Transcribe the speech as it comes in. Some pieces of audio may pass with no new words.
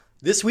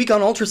This week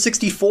on Ultra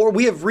 64,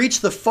 we have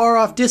reached the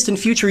far-off distant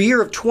future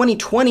year of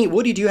 2020.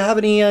 Woody, do you have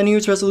any New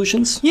Year's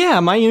resolutions? Yeah,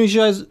 my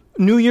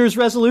New Year's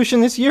resolution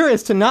this year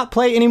is to not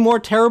play any more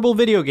terrible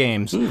video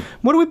games.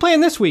 What are we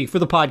playing this week for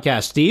the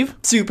podcast, Steve?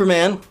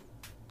 Superman.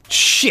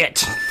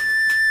 Shit!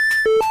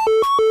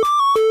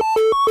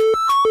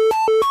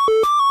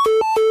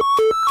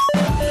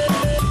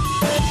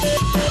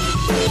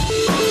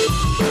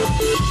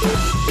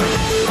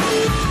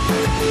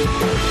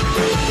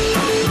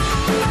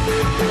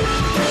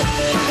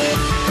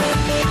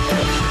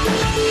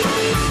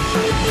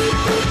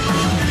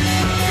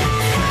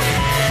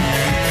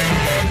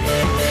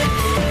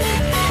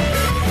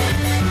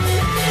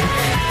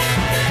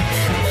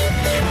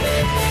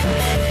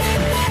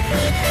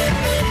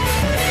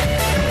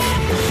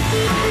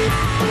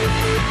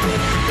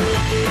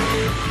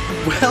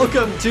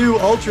 Welcome to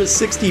Ultra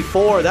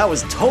 64. That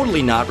was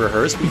totally not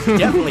rehearsed. We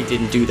definitely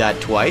didn't do that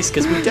twice,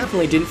 because we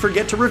definitely didn't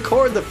forget to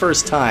record the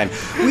first time.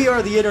 We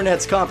are the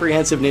internet's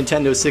comprehensive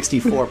Nintendo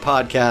 64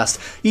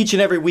 podcast. Each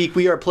and every week,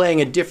 we are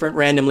playing a different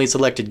randomly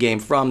selected game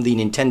from the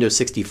Nintendo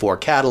 64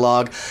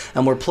 catalog,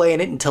 and we're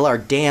playing it until our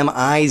damn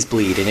eyes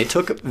bleed, and it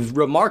took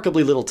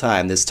remarkably little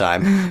time this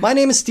time. My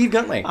name is Steve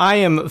Guntley. I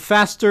am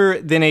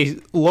faster than a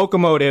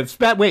locomotive.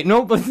 Wait,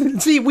 no, but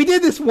see, we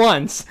did this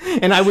once,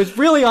 and I was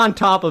really on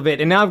top of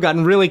it, and now I've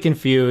gotten really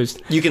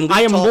confused. You can leap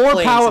I am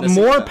tall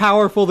more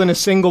powerful than a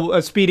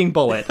speeding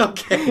bullet.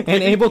 Okay.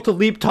 And able to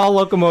leap tall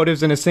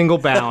locomotives in a single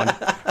bound.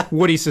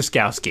 Woody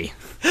Siskowski.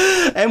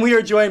 And we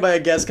are joined by a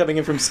guest coming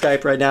in from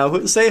Skype right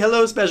now. Say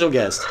hello, special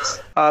guest.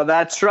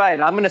 That's right.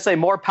 I'm going to say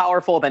more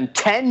powerful than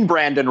 10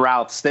 Brandon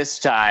Rouths this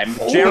time.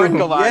 Jared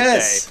Galante.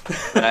 Yes.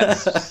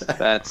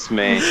 That's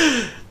me.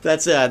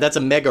 That's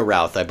a Mega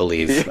Routh, I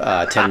believe.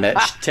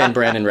 10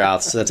 Brandon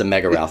Rouths, so that's a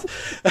Mega Routh.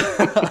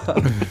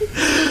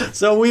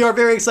 So we are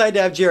very excited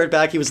to have Jared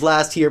back. He was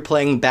last here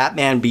playing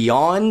Batman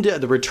Beyond,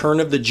 The Return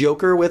of the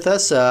Joker with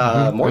us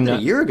more than a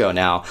year ago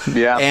now.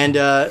 Yeah.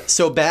 And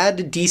so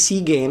bad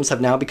DC games have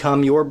now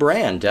become your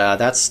brand.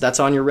 That's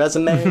on your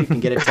resume. You can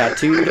get it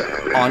tattooed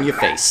on your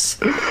face.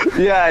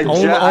 Yeah,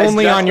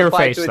 only on your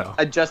face, though.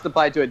 I just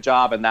applied to a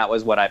job, and that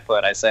was what I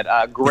put. I said,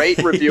 great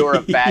reviewer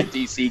of bad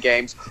DC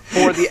games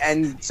for the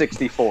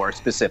N64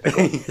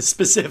 specifically.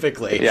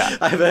 Specifically. Yeah.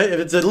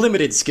 It's a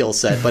limited skill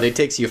set, but it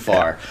takes you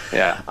far.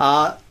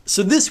 Yeah.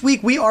 So this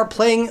week we are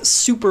playing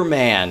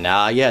Superman.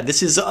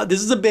 This is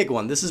a big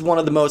one. This is one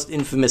of the most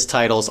infamous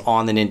titles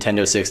on the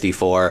Nintendo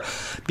 64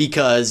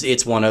 because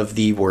it's one of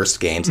the worst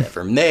games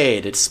ever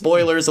made. It's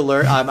spoilers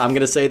alert. I'm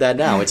going to say that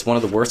now. It's one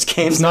of the worst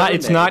games ever made.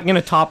 It's not going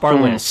to top our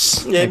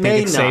lists. It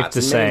may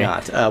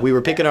not. We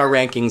were picking our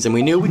rankings and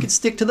we knew we could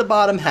stick to the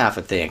bottom half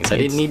of things. I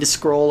didn't need to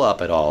scroll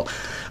up at all.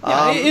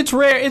 Yeah, it's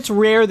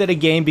rare that a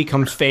game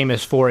becomes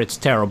famous for its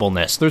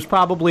terribleness. There's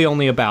probably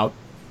only about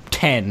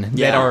 10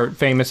 that are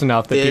famous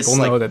enough that people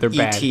know that they're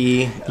bad.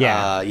 E.T.,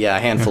 a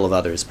handful of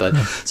others. But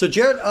so,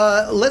 Jared,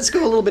 let's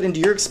go a little bit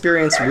into your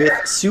experience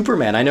with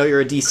Superman. I know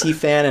you're a DC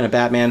fan and a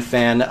Batman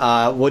fan.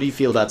 What do you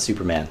feel about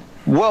Superman?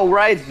 Well,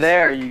 right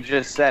there, you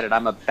just said it.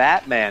 I'm a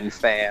Batman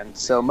fan.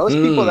 So most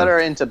people that are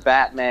into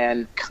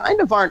Batman kind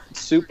of aren't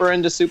super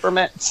into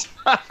Superman.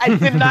 I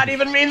did not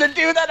even mean to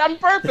do that on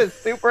purpose.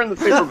 Super into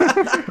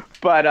Superman.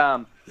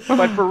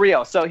 But for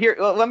real. So here,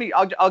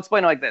 I'll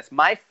explain it like this.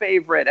 My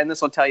favorite, and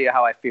this will tell you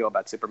how I feel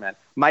about Superman.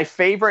 My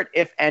favorite,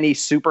 if any,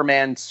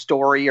 Superman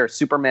story or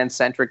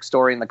Superman-centric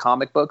story in the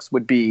comic books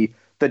would be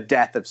the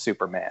death of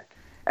Superman.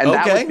 And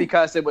that was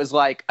because it was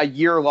like a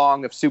year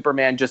long of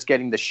Superman just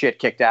getting the shit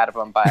kicked out of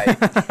him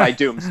by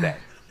Doomsday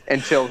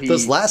until he.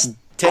 Those last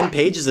 10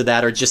 pages of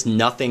that are just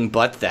nothing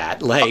but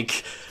that.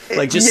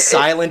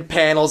 Silent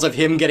panels of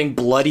him getting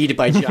bloodied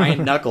by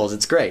giant knuckles.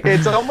 It's great.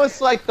 It's almost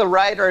like the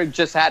writer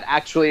just had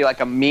actually like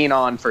a mean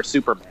on for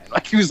Superman.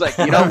 Like he was like,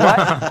 you know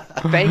what?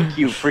 Thank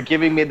you for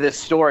giving me this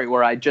story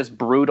where I just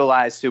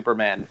brutalized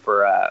Superman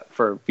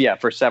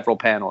for several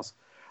panels.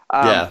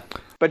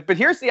 But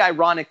here's the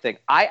ironic thing.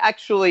 I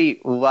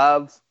actually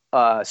love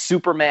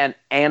Superman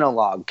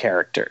analog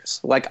characters.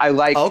 Like I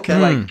like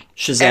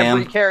Shazam.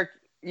 Every character.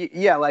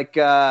 Yeah, like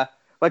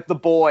The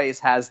Boys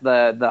has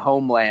the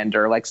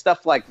Homelander, like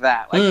stuff like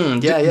that.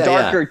 Like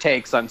darker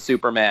takes on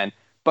Superman.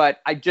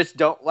 But I just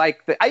don't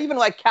like I even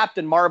like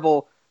Captain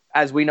Marvel,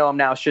 as we know him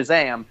now,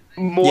 Shazam,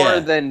 more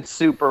than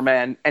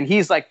Superman. And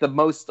he's like the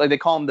most, like they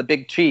call him the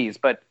big cheese.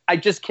 But I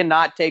just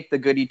cannot take the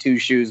goody two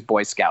shoes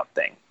Boy Scout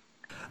thing.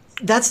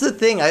 That's the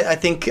thing. I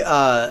think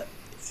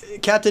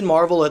Captain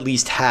Marvel at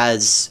least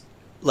has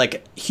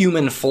like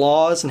human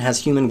flaws and has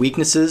human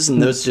weaknesses,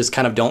 and those just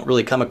kind of don't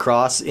really come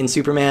across in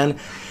Superman.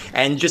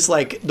 And just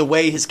like the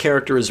way his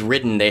character is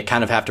written, they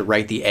kind of have to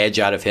write the edge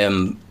out of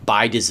him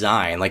by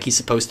design. Like he's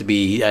supposed to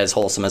be as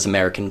wholesome as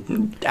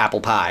American apple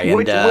pie.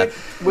 And,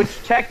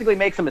 which technically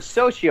makes him a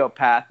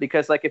sociopath,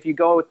 because like if you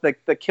go with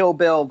the Kill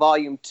Bill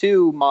Volume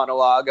 2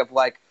 monologue of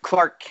like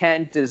Clark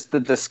Kent is the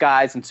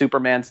disguise and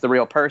Superman's the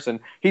real person,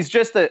 he's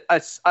just a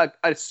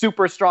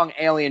super strong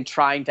alien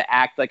trying to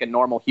act like a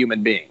normal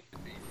human being.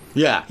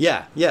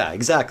 Yeah,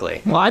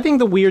 exactly. Well, I think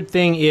the weird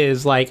thing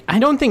is, like, I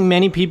don't think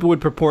many people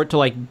would purport to,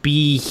 like,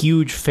 be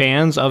huge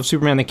fans of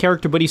Superman the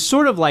character, but he's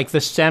sort of like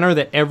the center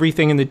that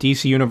everything in the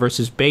DC universe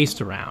is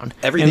based around.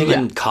 Everything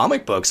in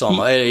comic books,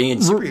 almost, in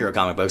superhero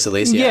comic books at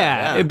least.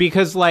 Yeah,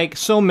 because, like,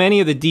 so many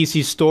of the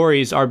DC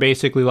stories are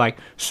basically like,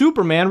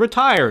 Superman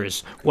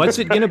retires. What's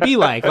it going to be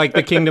like? Like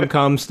the Kingdom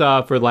Come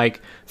stuff, or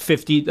like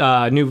 50,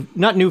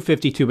 not New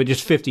 52, but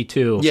just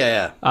 52.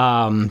 Yeah.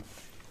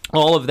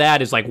 All of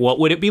that is like, what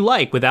would it be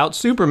like without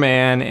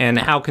Superman, and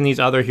how can these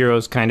other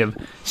heroes kind of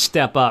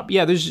step up?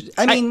 Yeah,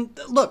 I mean,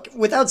 look,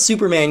 without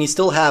Superman, you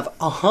still have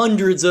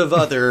hundreds of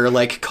other,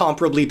 like,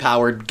 comparably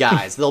powered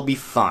guys. They'll be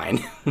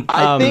fine.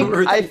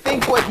 I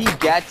think what he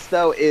gets,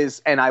 though,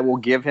 is, and I will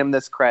give him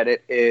this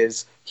credit,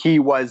 is he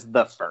was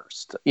the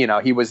first. You know,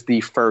 he was the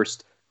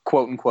first,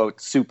 quote-unquote,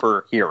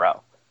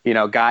 superhero. You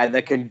know, guy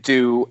that can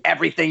do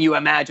everything you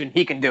imagine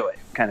he can do it,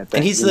 kind of thing.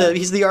 And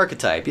he's the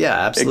archetype. Yeah,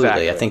 absolutely.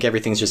 Exactly. I think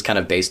everything's just kind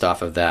of based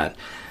off of that.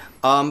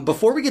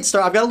 Before we get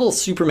started, I've got a little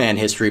Superman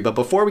history, but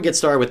before we get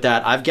started with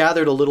that, I've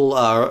gathered a little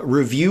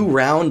review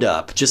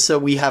roundup, just so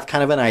we have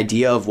kind of an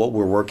idea of what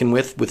we're working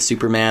with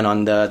Superman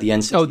on the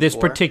N64. Oh, this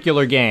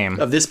particular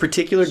game. Of this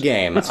particular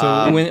game.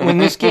 So when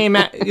this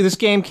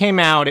game came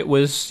out, it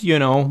was, you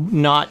know,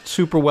 not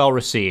super well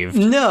received.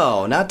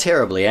 No, not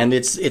terribly, and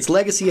its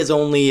legacy has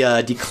only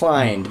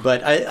declined.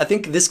 But I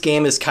think this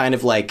game is kind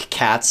of like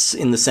Cats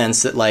in the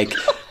sense that, like,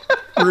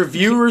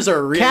 reviewers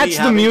are really Cats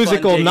the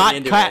musical, not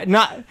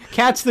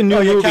Cats the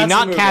new movie, Cats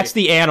not the movie. Cats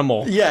the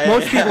animal. Yeah,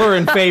 Most people are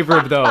in favor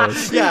of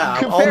those. Yeah,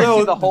 Compared although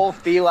to the whole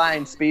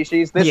feline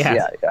species,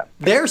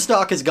 their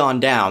stock has gone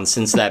down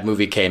since that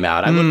movie came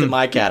out. I looked at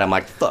my cat, I'm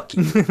like, fuck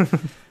you.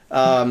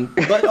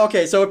 But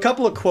okay, so a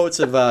couple of quotes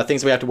of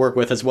things we have to work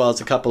with, as well as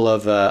a couple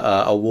of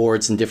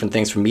awards and different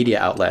things from media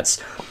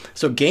outlets.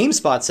 So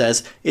GameSpot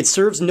says, it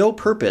serves no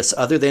purpose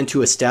other than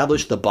to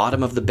establish the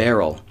bottom of the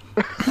barrel.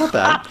 Not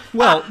bad.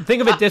 Well,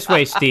 think of it this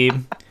way,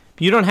 Steve.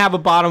 If you don't have a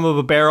bottom of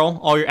a barrel,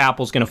 all your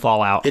apple's going to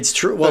fall out. It's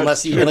true. Well,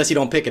 unless you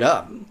don't pick it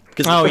up.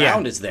 Because the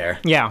ground is there.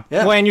 Yeah.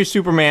 Well, and you're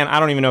Superman. I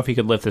don't even know if he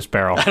could lift this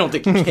barrel. I don't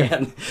think you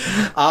can.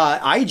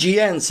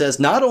 IGN says,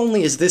 not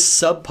only is this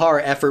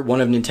subpar effort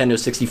one of Nintendo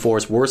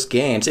 64's worst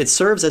games, it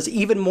serves as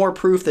even more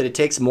proof that it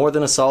takes more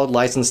than a solid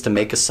license to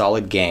make a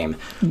solid game.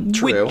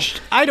 True.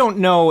 Which, I don't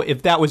know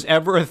if that was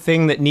ever a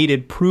thing that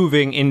needed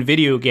proving in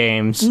video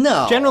games.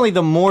 No. Generally,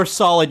 the more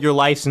solid your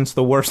license,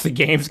 the worse the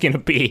game's going to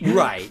be.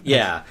 Right,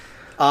 yeah.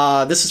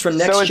 This is from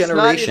Next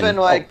Generation.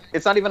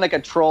 It's not even like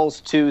a Trolls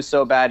 2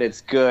 so bad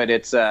it's good.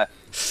 It's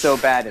so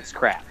bad it's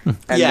crap. And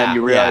then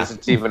you realize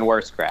it's even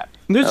worse crap.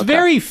 There's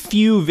very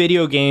few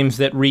video games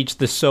that reach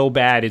the so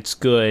bad it's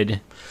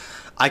good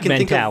I can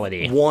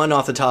mentality. Think of one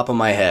off the top of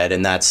my head,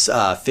 and that's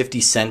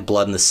 50 Cent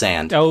Blood in the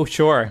Sand. Oh,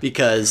 sure.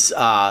 Because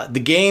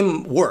the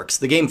game works.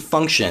 The game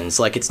functions.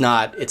 Like, it's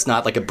not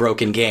like a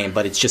broken game,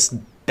 but it's just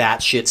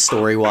batshit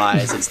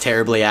story-wise. It's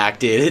terribly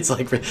acted. It's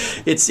like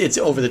it's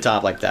over the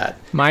top like that.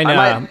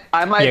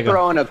 I might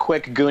throw in a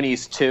quick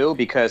Goonies 2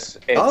 because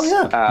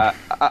it's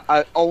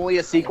only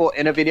a sequel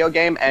in a video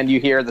game, and you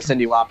hear the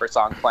Cyndi Lauper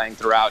song playing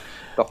throughout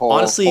the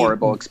whole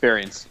horrible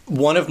experience.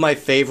 One of my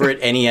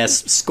favorite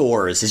NES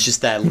scores is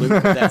just that loop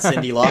of that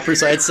Cyndi Lauper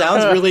song. It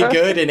sounds really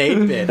good in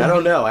 8-bit. I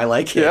don't know. I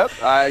like it. Yep,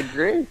 I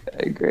agree.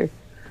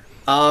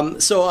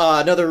 So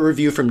another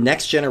review from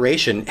Next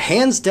Generation.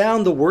 Hands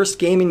down the worst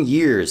game in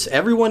years.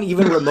 Everyone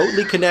even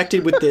remotely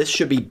connected with this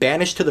should be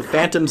banished to the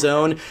Phantom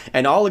Zone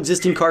and all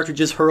existing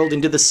cartridges hurled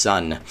into the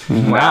sun.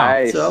 Wow.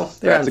 Nice. So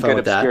that's a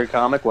good obscure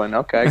comic one.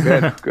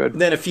 Okay, good.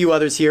 Then a few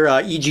others here.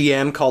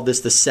 EGM called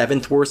this the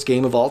 7th worst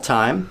game of all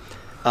time.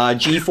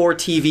 G4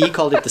 TV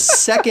called it the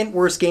 2nd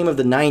worst game of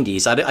the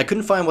 90s. I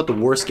couldn't find what the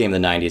worst game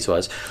of the 90s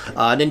was.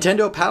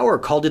 Nintendo Power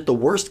called it the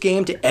worst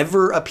game to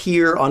ever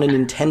appear on a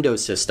Nintendo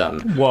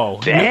system. Whoa.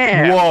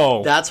 Damn.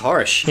 Whoa. That's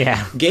harsh. Yeah.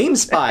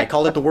 GameSpy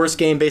called it the worst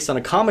game based on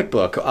a comic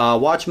book.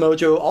 Watch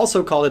Mojo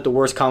also called it the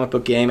worst comic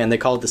book game, and they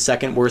called it the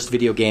 2nd worst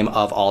video game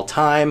of all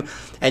time.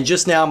 And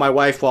just now, my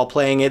wife, while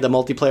playing it, the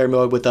multiplayer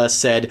mode with us,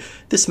 said,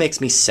 "This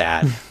makes me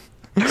sad."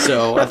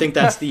 So I think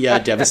that's the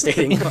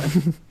devastating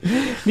one.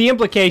 The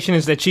implication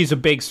is that she's a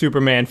big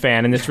Superman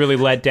fan, and this really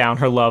let down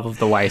her love of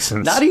the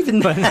license. Not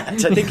even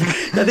that.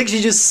 I think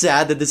she's just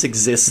sad that this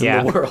exists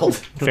in the world.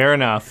 Fair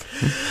enough.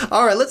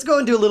 All right, let's go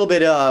and do a little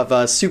bit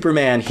of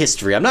Superman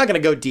history. I'm not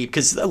going to go deep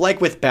because, like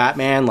with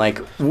Batman,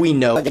 like we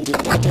know.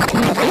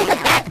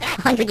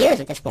 100 years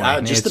at this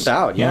point. Just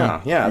about,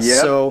 yeah. Yep,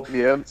 so,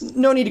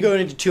 no need to go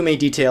into too many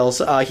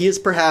details. He is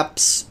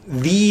perhaps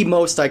the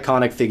most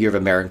iconic figure of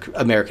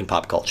American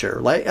pop culture.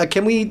 Like, I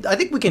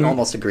think we can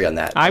almost agree on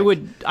that. I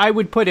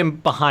would put him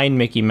behind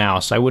Mickey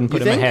Mouse. I wouldn't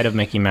put him ahead of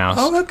Mickey Mouse.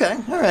 Oh, okay,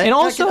 all right. And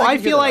also, I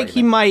feel like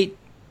he might.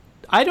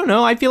 I don't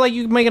know. I feel like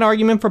you could make an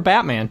argument for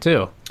Batman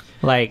too.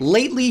 Like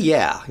lately,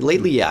 yeah.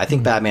 I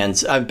think Batman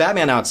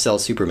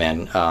outsells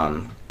Superman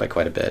by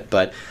quite a bit,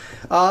 but.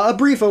 A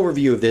brief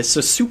overview of this.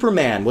 So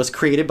Superman was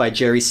created by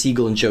Jerry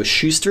Siegel and Joe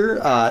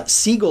Shuster.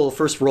 Siegel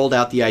first rolled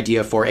out the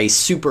idea for a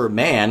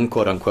Superman,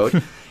 quote-unquote,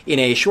 in in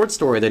a short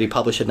story that he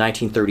published in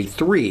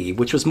 1933,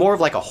 which was more of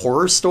like a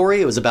horror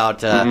story. It was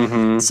about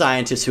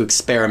scientists who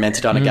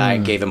experimented on a guy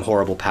and gave him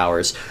horrible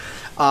powers.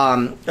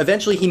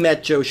 Eventually, he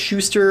met Joe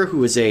Shuster, who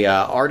was a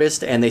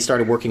artist, and they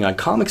started working on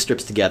comic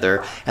strips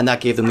together, and that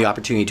gave them the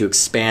opportunity to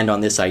expand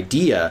on this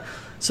idea.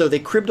 So they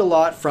cribbed a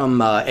lot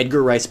from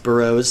Edgar Rice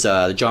Burroughs,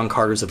 the John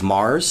Carters of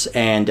Mars,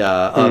 and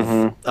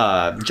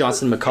of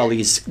Johnson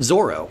Macaulay's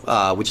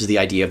Zorro, which is the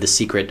idea of the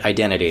secret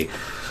identity.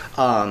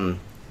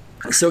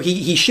 So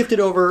he shifted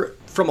over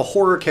from a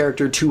horror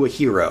character to a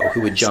hero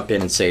who would jump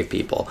in and save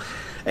people.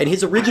 And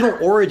his original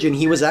origin,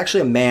 he was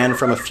actually a man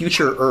from a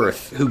future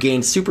Earth who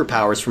gained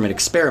superpowers from an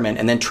experiment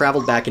and then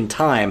traveled back in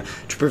time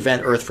to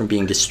prevent Earth from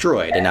being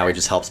destroyed. And now he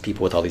just helps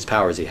people with all these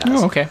powers he has.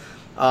 Oh, okay.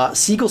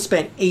 Siegel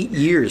spent 8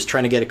 years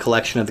trying to get a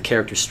collection of the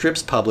character's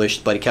strips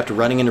published, but he kept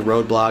running into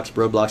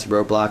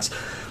roadblocks,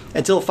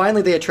 until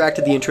finally they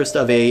attracted the interest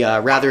of a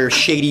rather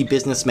shady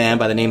businessman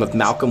by the name of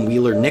Malcolm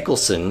Wheeler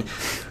Nicholson,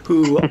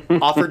 who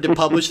offered to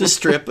publish the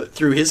strip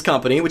through his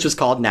company, which was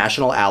called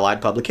National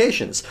Allied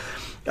Publications.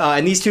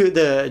 And these two,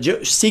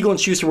 Siegel and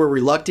Shuster, were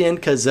reluctant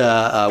because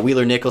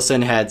Wheeler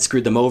Nicholson had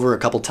screwed them over a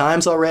couple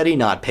times already,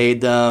 not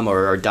paid them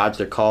or dodged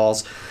their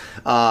calls.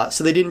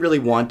 So they didn't really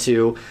want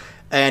to.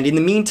 And in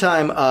the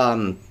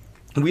meantime,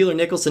 Wheeler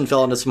Nicholson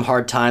fell into some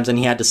hard times, and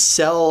he had to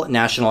sell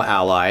National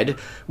Allied,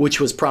 which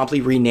was promptly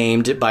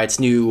renamed by its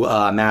new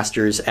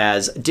masters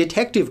as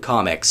Detective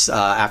Comics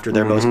after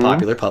their most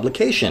popular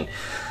publication.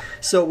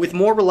 So with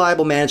more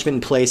reliable management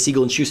in place,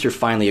 Siegel and Shuster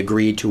finally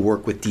agreed to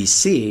work with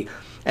DC.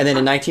 And then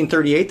in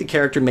 1938, the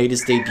character made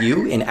his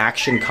debut in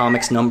Action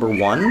Comics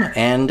 #1,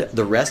 and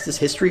the rest is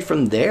history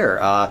from there.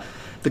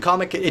 The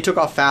comic, it took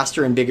off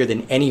faster and bigger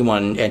than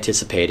anyone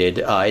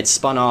anticipated. It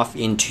spun off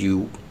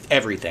into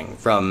everything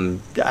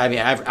from,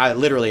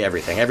 literally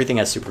everything. Everything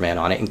has Superman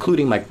on it,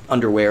 including my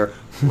underwear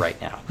right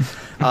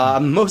now.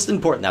 Most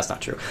important, that's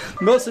not true.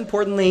 Most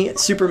importantly,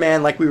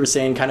 Superman, like we were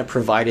saying, kind of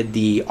provided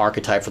the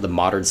archetype for the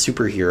modern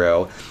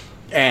superhero.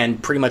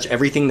 And pretty much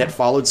everything that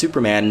followed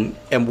Superman,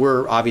 and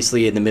we're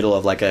obviously in the middle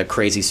of like a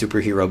crazy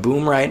superhero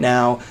boom right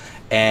now,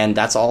 and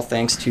that's all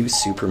thanks to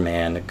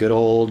Superman, a good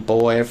old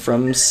boy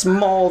from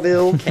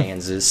Smallville,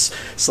 Kansas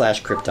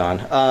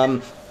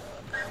 /Krypton.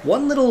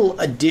 One little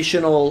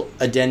additional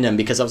addendum,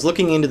 because I was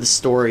looking into the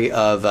story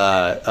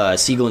of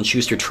Siegel and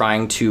Shuster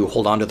trying to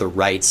hold on to the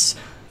rights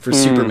for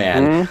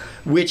Superman,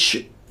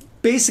 which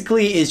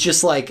basically is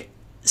just like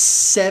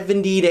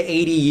 70 to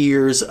 80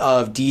 years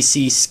of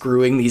DC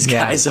screwing these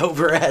guys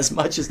over as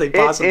much as they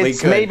possibly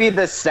it's could. It's maybe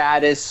the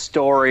saddest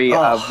story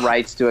of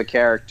rights to a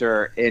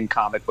character in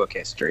comic book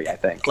history, I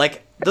think.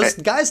 Like, those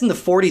guys in the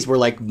 40s were,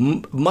 like,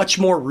 much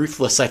more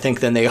ruthless, I think,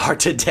 than they are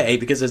today,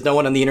 because there's no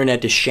one on the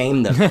internet to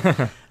shame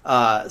them.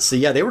 So,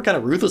 yeah, they were kind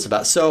of ruthless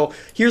about it. So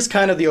here's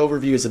kind of the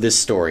overviews of this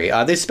story.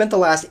 They spent the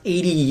last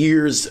 80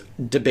 years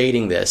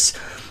debating this.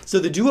 So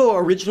the duo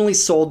originally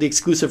sold the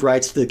exclusive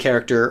rights to the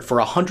character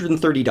for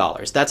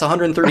 $130. That's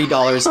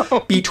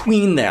 $130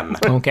 between them.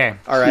 Okay.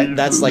 All right,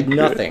 that's like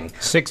nothing.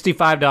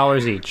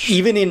 $65 each.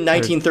 Even in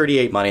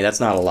 1938 money, that's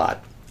not a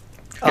lot.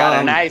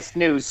 Got a nice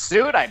new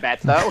suit, I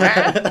bet, though.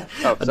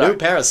 A new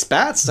pair of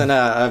spats and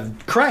a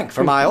crank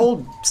for my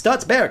old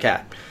Stutz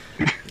Bearcat.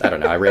 I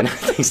don't know, I ran out of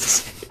things to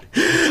say.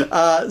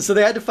 So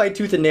they had to fight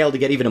tooth and nail to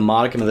get even a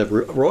modicum of the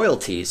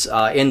royalties.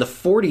 In the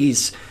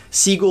 40s,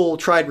 Siegel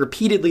tried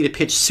repeatedly to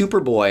pitch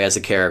Superboy as a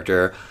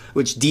character,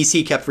 which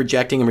DC kept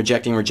rejecting,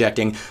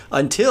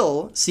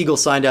 until Siegel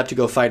signed up to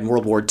go fight in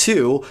World War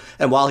II.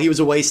 And while he was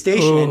away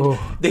stationed,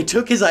 they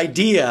took his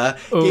idea,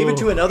 gave it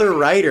to another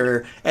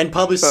writer, and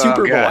published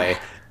Superboy. God.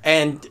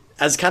 And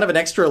as kind of an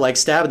extra like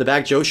stab in the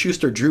back, Joe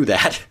Shuster drew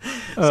that.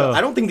 So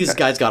I don't think these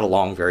guys got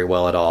along very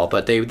well at all,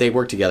 but they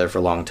worked together for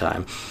a long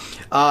time.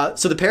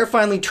 So the pair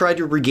finally tried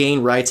to regain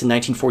rights in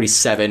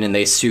 1947, and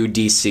they sued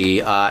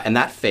DC, and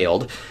that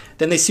failed.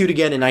 Then they sued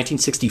again in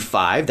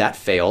 1965. That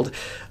failed.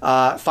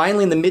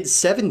 Finally, in the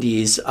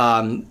mid-'70s,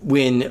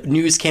 when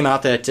news came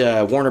out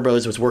that Warner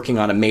Bros. Was working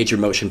on a major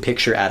motion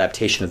picture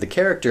adaptation of the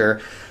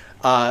character,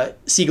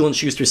 Siegel and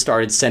Shuster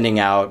started sending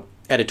out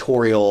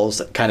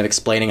editorials kind of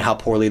explaining how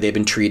poorly they've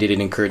been treated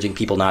and encouraging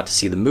people not to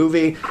see the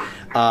movie.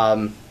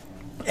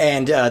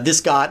 And this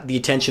got the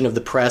attention of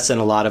the press,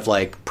 and a lot of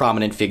like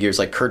prominent figures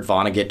like Kurt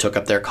Vonnegut took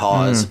up their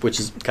cause, which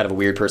is kind of a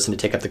weird person to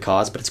take up the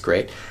cause, but it's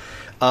great.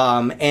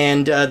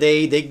 And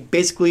they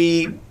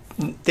basically,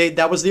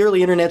 that was the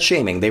early internet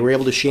shaming. They were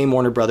able to shame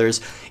Warner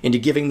Brothers into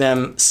giving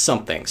them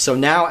something. So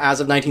now, as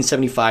of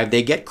 1975,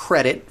 they get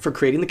credit for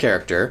creating the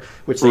character,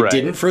 which they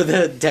didn't for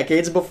the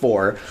decades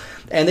before.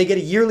 And they get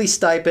a yearly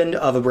stipend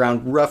of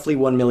around roughly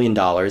 $1 million,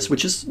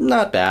 which is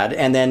not bad.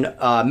 And then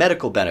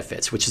medical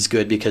benefits, which is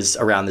good because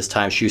around this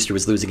time, Shuster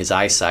was losing his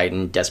eyesight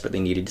and desperately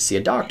needed to see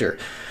a doctor.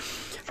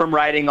 From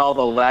writing all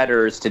the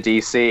letters to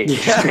DC.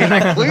 Yeah.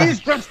 Like, please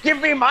just give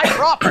me my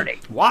property.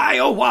 Why,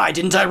 oh why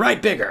didn't I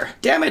write bigger?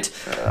 Damn it.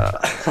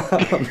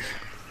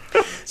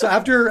 So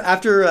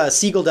after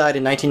Siegel died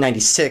in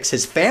 1996,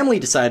 his family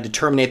decided to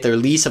terminate their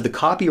lease of the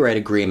copyright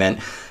agreement.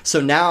 So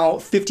now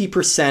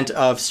 50%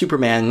 of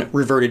Superman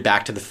reverted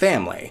back to the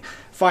family.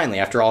 finally,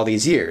 after all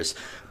these years.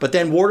 But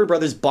then Warner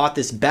Brothers bought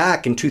this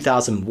back in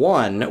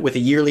 2001 with a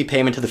yearly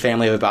payment to the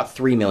family of about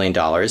 $3 million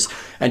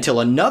until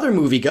another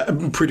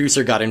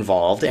producer got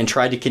involved and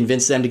tried to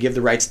convince them to give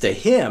the rights to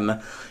him.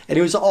 And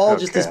it was all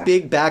just this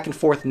big back and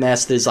forth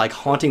mess that is like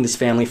haunting this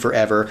family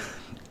forever.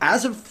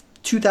 As of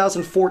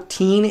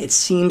 2014, it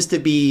seems to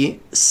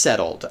be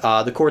settled.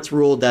 The courts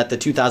ruled that the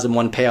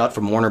 2001 payout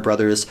from Warner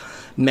Brothers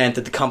meant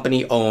that the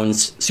company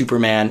owns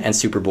Superman and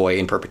Superboy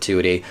in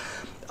perpetuity.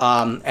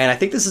 And I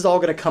think this is all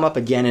going to come up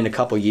again in a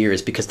couple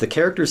years because the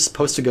character is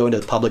supposed to go into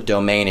the public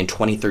domain in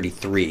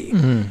 2033.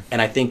 Mm-hmm.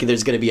 And I think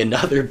there's going to be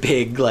another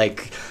big,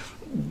 like,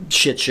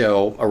 shit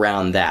show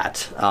around that.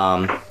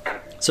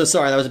 So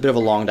sorry, that was a bit of a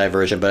long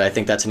diversion, but I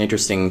think that's an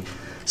interesting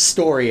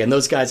story. And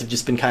those guys have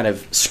just been kind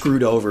of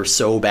screwed over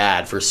so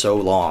bad for so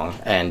long.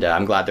 And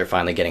I'm glad they're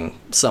finally getting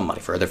some money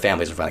for it. Their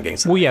families are finally getting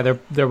some money. Well, yeah,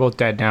 they're both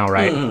dead now,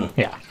 right? Mm-hmm.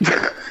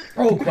 Yeah.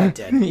 Oh, quite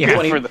dead.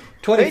 Yeah.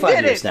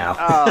 25 years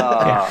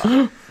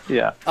now.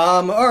 Yeah.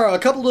 All right, a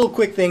couple little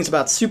quick things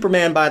about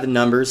Superman by the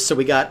numbers. So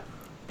we got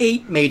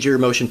 8 major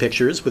motion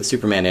pictures with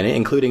Superman in it,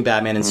 including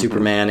Batman and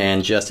Superman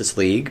and Justice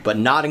League, but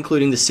not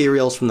including the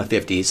serials from the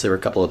 50s. There were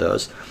a couple of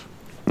those.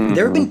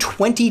 There have been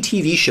 20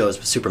 TV shows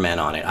with Superman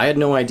on it. I had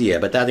no idea,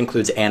 but that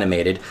includes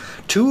animated.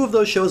 2 of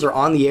those shows are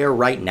on the air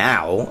right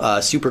now,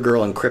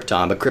 Supergirl and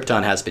Krypton, but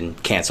Krypton has been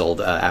canceled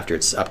after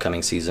its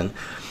upcoming season.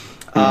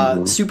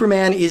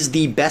 Superman is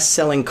the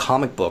best-selling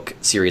comic book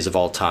series of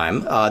all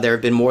time. There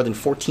have been more than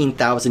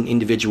 14,000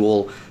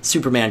 individual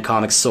Superman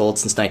comics sold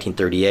since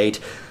 1938,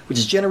 which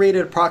has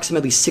generated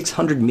approximately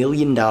 $600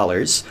 million.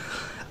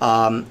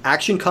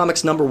 Action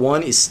Comics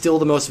 #1 is still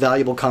the most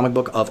valuable comic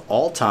book of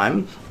all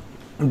time.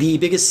 The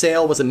biggest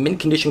sale was a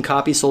mint-condition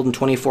copy sold in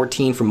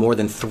 2014 for more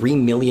than $3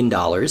 million.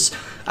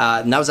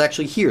 And that was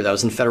actually here. That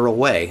was in Federal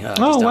Way,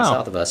 just down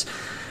south of us.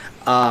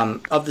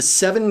 Of the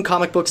 7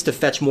 comic books to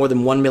fetch more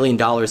than $1 million,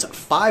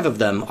 5 of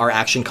them are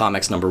Action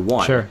Comics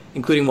 #1,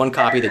 including one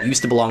copy that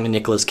used to belong to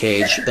Nicolas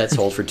Cage that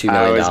sold for $2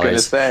 million. I was going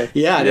to say.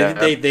 Yeah,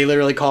 they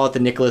literally call it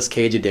the Nicolas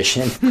Cage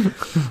edition.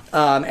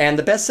 And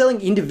the best-selling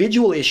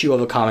individual issue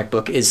of a comic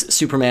book is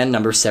Superman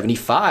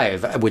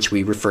 #75, which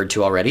we referred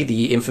to already,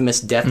 the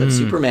infamous Death of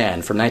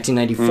Superman from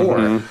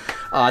 1994.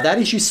 That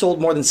issue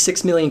sold more than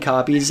 6 million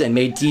copies and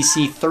made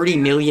DC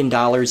 $30 million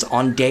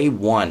on day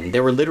one.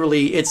 There were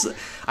literally,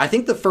 I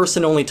think the first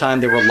and only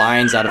time there were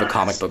lines out of a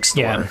comic book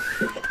store. Yeah.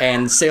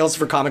 And sales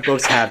for comic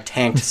books have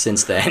tanked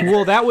since then.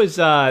 Well, that was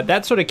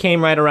that sort of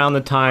came right around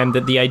the time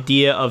that the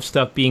idea of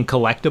stuff being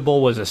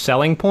collectible was a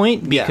selling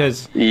point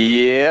because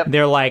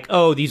they're like,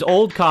 oh, these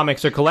old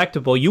comics are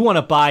collectible. You want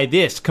to buy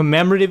this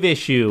commemorative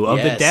issue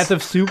of the Death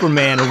of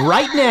Superman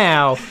right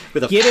now.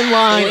 Get in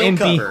line and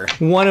cover.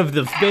 Be one of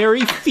the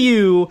very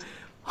few,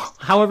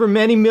 however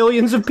many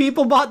millions of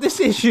people bought this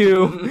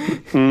issue,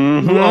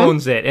 who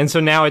owns it. And so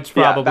now it's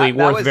probably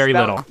worth very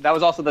little. That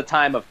was also the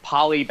time of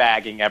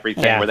polybagging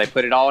everything, where they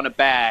put it all in a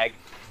bag.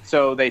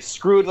 So they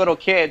screwed little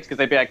kids because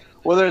they'd be like,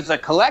 well, there's a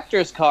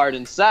collector's card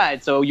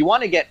inside, so you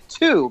want to get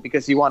 2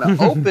 because you want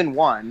to open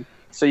one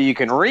so you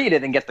can read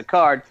it and get the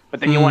card,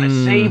 but then you want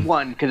to save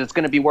one because it's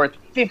going to be worth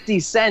 50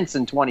 cents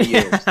in 20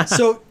 years.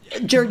 So,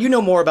 Jared, you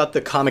know more about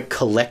the comic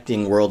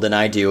collecting world than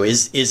I do.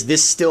 Is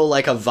this still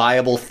like a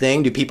viable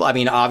thing? Do people, I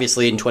mean,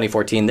 obviously in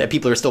 2014,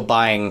 people are still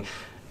buying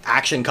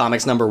Action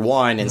Comics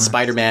 #1 and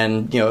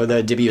Spider-Man,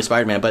 the debut of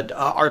Spider-Man, but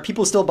are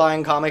people still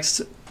buying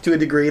comics to a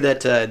degree that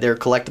they're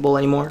collectible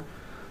anymore?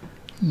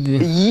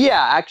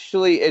 Yeah,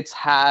 actually, it's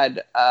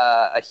had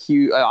a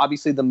huge.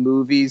 Obviously, the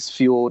movies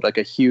fueled like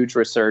a huge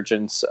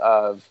resurgence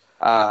of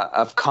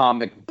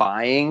comic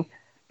buying,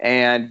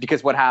 and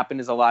because what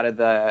happened is a lot of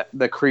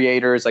the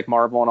creators like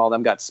Marvel and all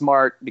them got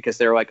smart because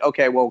they were like,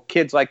 okay, well,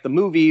 kids like the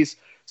movies,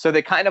 so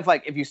they kind of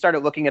like if you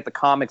started looking at the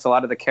comics, a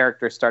lot of the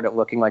characters started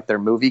looking like their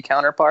movie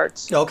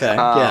counterparts. Okay,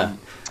 yeah.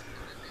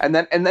 And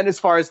then as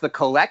far as the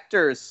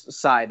collector's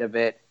side of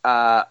it,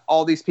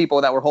 all these people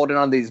that were holding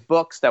on to these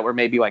books that were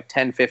maybe like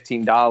 $10,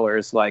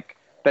 $15, like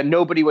that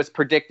nobody was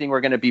predicting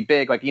were going to be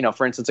big. Like,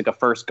 for instance, like a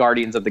first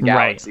Guardians of the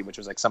Galaxy, which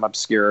was like some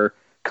obscure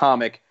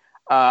comic.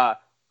 All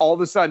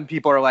of a sudden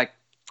people are like,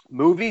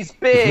 movie's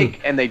big,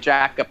 and they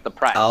jack up the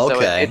price.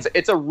 Okay. So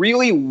it's a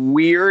really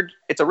weird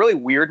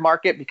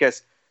market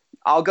because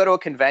I'll go to a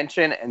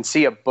convention and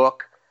see a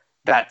book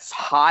that's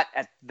hot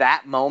at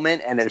that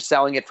moment and they're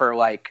selling it for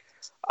like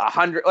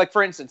 100, like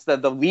for instance, the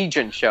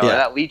Legion show,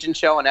 that Legion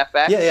show on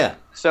FX. Yeah.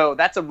 So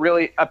that's a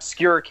really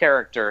obscure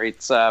character.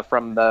 It's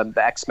from the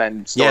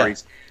X-Men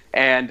stories.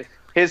 And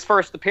his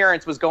first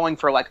appearance was going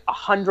for like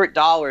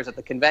 $100 at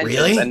the convention.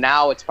 Really? And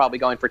now it's probably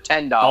going for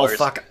 $10. Oh,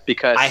 fuck.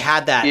 Because I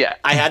had that. Yeah.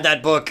 I had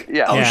that book.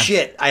 Yeah. Oh, Yeah.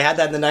 shit. I had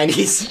that in the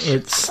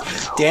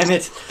 90s. Damn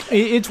it.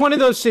 It's one of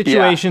those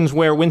situations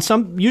where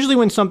usually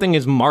when something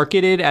is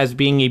marketed as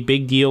being a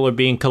big deal or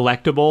being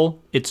collectible,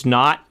 it's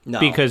not,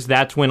 because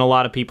that's when a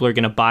lot of people are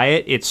going to buy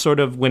it. It's sort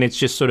of when it's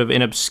just sort of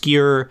an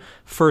obscure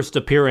first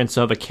appearance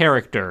of a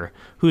character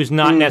who's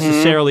not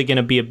necessarily going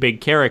to be a big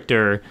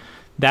character.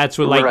 That's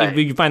what, like, if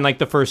you find like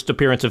the first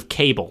appearance of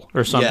Cable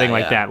or something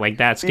like that, like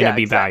that's going to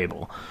be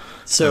valuable.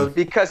 So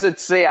because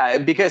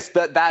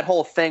that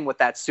whole thing with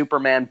that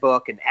Superman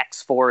book and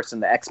X-Force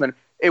and the X-Men,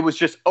 it was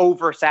just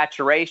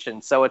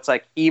oversaturation. So it's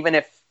like, even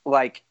if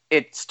like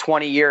it's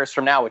 20 years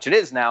from now, which it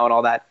is now and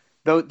all that,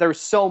 there's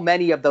so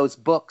many of those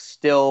books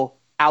still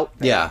out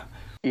there. Yeah.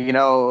 You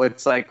know,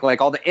 it's like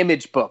all the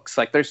Image books,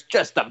 like there's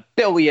just a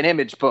billion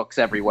Image books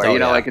everywhere. Oh, you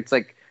know, yeah. like it's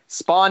like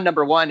Spawn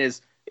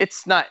 #1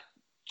 it's not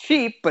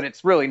cheap, but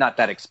it's really not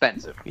that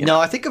expensive.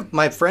 No, I think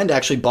my friend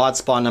actually bought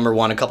Spawn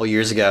 #1 a couple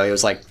years ago. It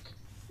was like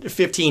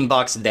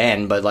 $15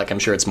 then, but like I'm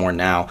sure it's more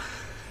now.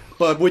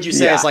 But would you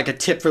say as like a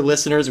tip for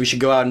listeners, we should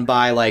go out and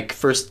buy like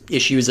first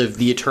issues of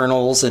The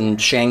Eternals and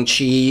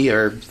Shang-Chi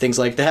or things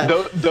like that?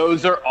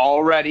 Those are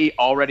already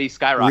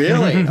skyrocketing.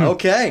 Really?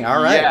 Okay.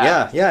 All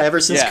right. Yeah.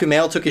 Ever since Yeah.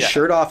 Kumail took his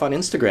shirt off on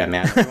Instagram,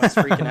 man, everyone's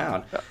freaking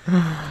out.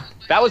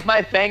 That was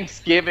my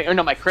Thanksgiving, or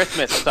no, my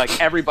Christmas. It's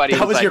like everybody.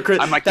 That was like, your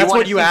Christmas. I'm like, That's you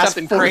what you asked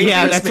something for. crazy?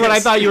 Yeah, that's what I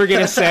thought you were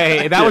going to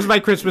say. That was my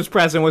Christmas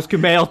present, was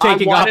Kumail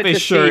taking I off wanted his to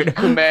shirt. See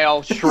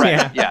Kumail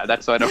shred. Yeah. Yeah,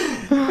 that's what I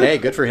know. Hey,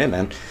 good for him,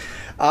 man.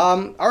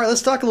 All right,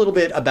 let's talk a little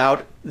bit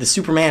about the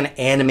Superman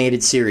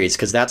animated series,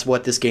 because that's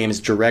what this game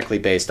is directly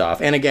based off.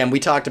 And again, we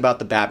talked about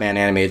the Batman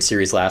animated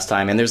series last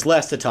time, and there's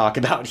less to talk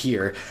about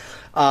here.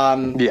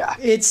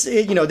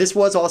 This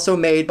was also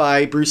made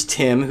by Bruce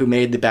Timm, who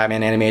made the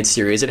Batman animated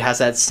series. It has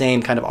that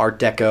same kind of Art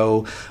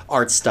Deco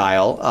art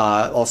style,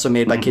 also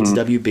made by Kids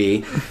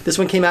WB. This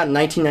one came out in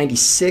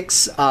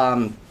 1996.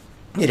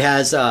 It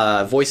has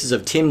voices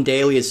of Tim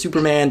Daly as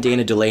Superman,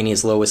 Dana Delaney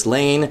as Lois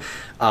Lane,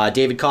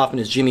 David Kaufman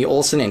as Jimmy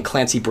Olsen, and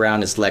Clancy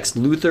Brown as Lex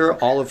Luthor,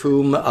 all of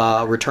whom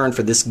return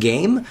for this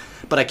game.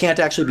 But I can't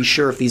actually be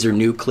sure if these are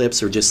new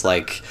clips or just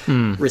like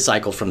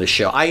recycled from the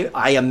show.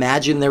 I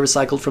imagine they're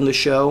recycled from the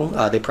show.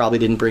 They probably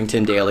didn't bring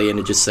Tim Daly in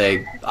to just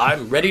say,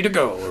 "I'm ready to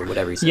go," or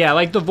whatever he said. Yeah,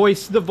 like the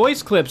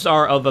voice clips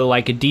are of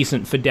a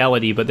decent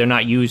fidelity, but they're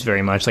not used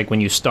very much. Like when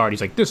you start,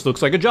 he's like, "This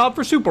looks like a job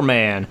for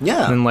Superman."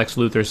 Yeah. And then Lex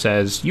Luthor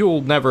says,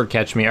 "You'll never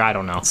catch me," or I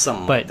don't know.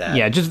 Something but like that.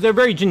 yeah, just they're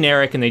very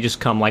generic and they just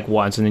come like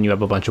once, and then you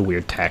have a bunch of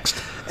weird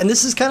text. And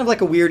this is kind of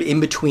like a weird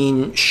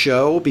in-between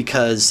show,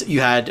 because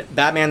you had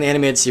Batman the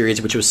Animated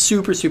Series, which was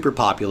super, super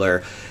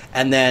popular.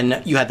 And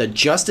then you had the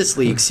Justice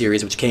League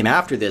series, which came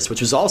after this, which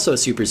was also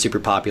super, super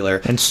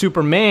popular. And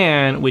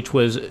Superman, which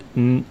was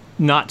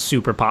not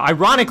super popular.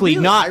 Ironically,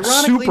 not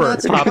super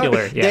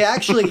popular. Yeah. They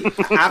actually,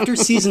 after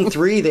season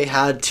 3, they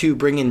had to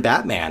bring in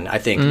Batman, I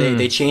think.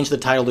 They changed the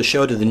title of the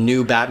show to The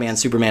New Batman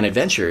Superman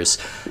Adventures.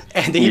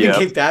 And they even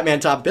gave Batman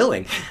top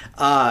billing.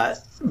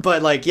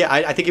 But like, yeah,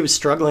 I think it was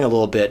struggling a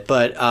little bit.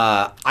 But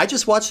I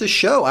just watched the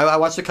show. I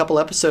watched a couple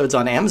episodes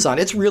on Amazon.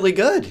 It's really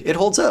good. It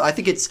holds up. I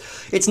think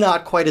it's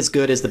not quite as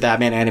good as the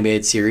Batman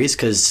animated series,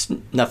 because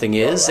nothing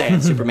is,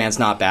 and Superman's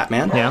not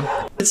Batman.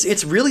 Yeah.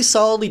 It's really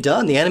solidly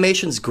done. The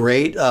animation's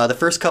great. The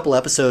first couple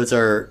episodes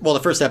the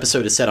first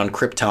episode is set on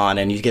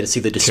Krypton, and you get to see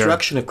the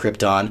destruction of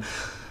Krypton,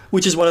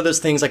 which is one of those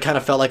things I kind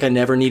of felt like I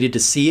never needed to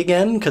see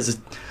again, because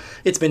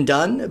it's been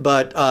done.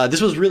 But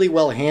this was really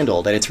well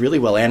handled, and it's really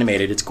well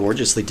animated. It's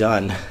gorgeously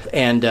done.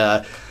 And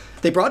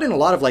they brought in a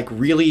lot of like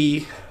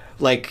really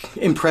like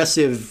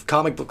impressive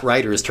comic book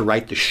writers to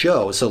write the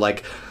show. So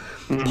like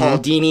Paul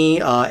Dini,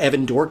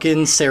 Evan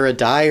Dorkin, Sarah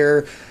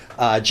Dyer,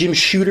 Jim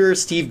Shooter,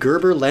 Steve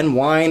Gerber, Len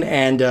Wein,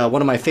 and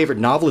one of my favorite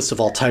novelists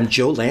of all time,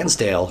 Joe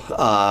Lansdale,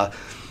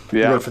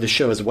 wrote for the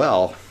show as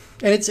well.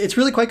 And it's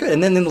really quite good.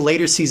 And then in the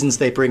later seasons,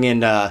 they bring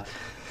in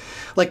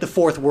like the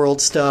Fourth World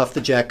stuff,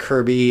 the Jack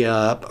Kirby,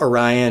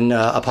 Orion,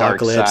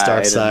 Apocalypse,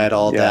 Darkseid,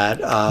 all that.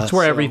 That's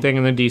where everything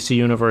in the DC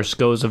universe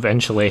goes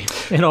eventually.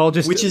 It all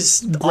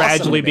just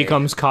gradually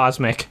becomes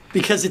cosmic.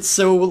 Because it's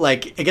so,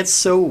 like, it gets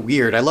so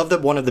weird. I love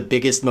that one of the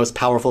biggest, most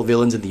powerful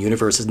villains in the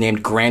universe is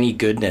named Granny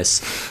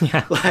Goodness.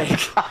 Yeah. Like,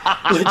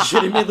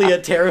 legitimately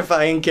a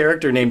terrifying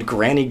character named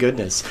Granny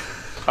Goodness.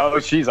 Oh,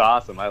 she's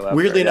awesome. I love her.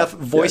 Weirdly enough,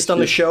 voiced on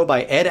the show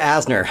by Ed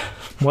Asner.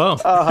 Whoa.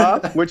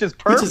 Which is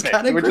perfect. Which is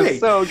kind of great. Which is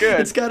so good.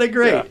 It's kind of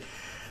great.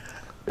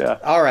 Yeah.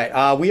 All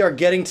right, we are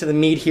getting to the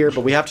meat here,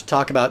 but we have to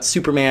talk about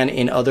Superman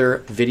in other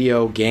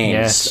video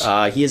games.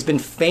 Yes. He has been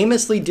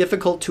famously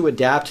difficult to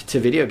adapt to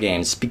video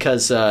games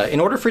because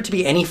in order for it to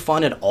be any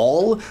fun at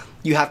all,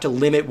 you have to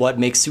limit what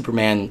makes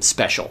Superman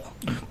special.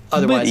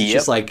 Otherwise, it's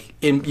just like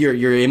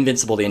you're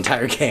invincible the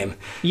entire game.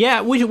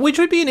 Yeah, which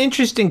would be an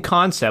interesting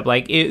concept.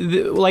 Like they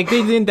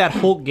did that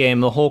Hulk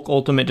game, the Hulk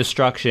Ultimate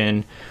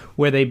Destruction,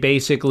 where they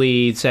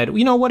basically said,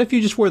 you know, what if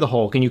you just were the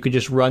Hulk and you could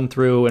just run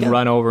through and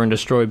run over and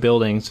destroy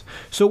buildings?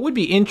 So it would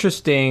be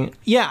interesting.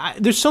 Yeah,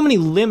 there's so many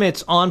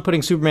limits on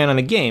putting Superman on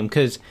a game,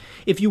 because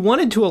if you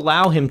wanted to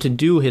allow him to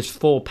do his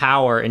full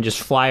power and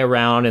just fly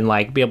around and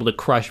like be able to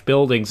crush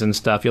buildings and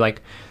stuff, you're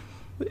like,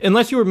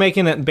 unless you were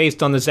making it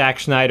based on the Zack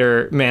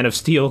Snyder Man of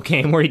Steel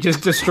game where he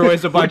just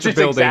destroys a bunch of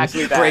buildings.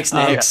 Exactly that. Breaks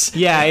necks.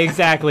 Yeah,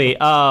 exactly.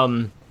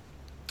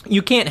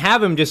 You can't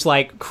have him just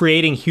like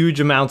creating huge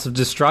amounts of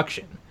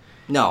destruction.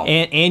 No.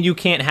 And you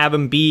can't have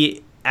him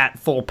be at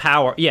full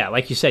power. Yeah,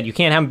 like you said, you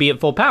can't have him be at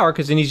full power,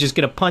 because then he's just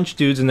going to punch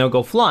dudes and they'll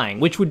go flying,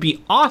 which would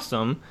be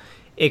awesome,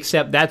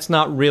 except that's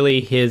not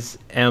really his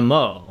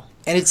MO.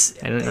 And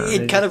I don't know.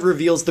 it kind of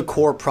reveals the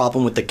core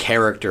problem with the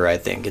character, I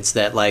think. It's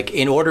that, like,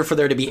 in order for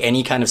there to be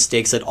any kind of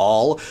stakes at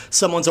all,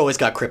 someone's always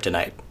got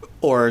kryptonite.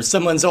 Or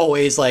someone's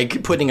always,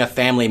 like, putting a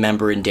family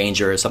member in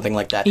danger or something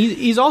like that.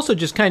 He's also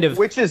just kind of...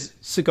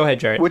 So go ahead,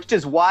 Jared. Which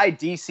is why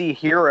DC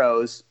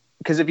heroes...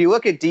 Because if you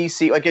look at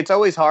DC, like, it's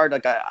always hard.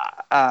 Like,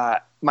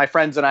 my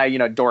friends and I, you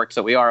know, dorks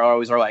that we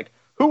always are like,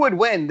 who would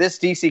win this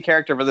DC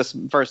character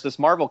versus this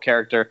Marvel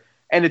character?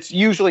 And it's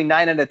usually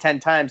 9 out of 10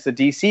 times the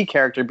DC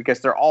character because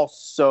they're all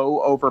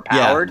so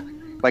overpowered.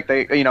 Yeah. Like,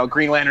 they, you know,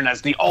 Green Lantern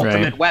has the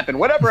ultimate weapon.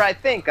 Whatever I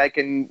think I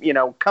can, you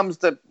know,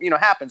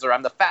 happens, or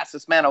I'm the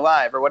fastest man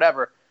alive or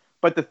whatever.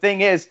 But the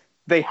thing is,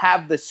 they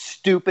have the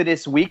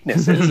stupidest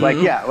weaknesses.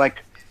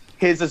 Like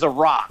his is a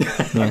rock,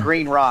 a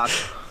green rock.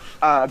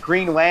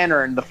 Green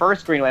Lantern, the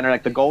first Green Lantern,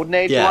 like the Golden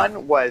Age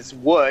one, was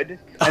wood,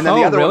 and then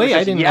the other one was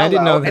just yellow. I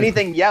didn't know that.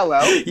 Anything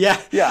yellow.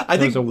 Yeah. I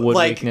think a wood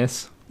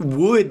weakness.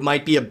 Wood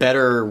might be a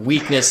better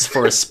weakness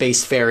for a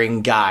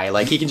spacefaring guy.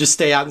 Like, he can just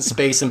stay out in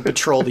space and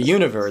patrol the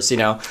universe, you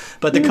know.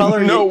 But the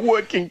color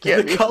wood can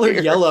get the color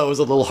yellow is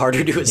a little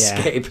harder to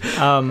escape.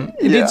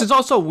 It's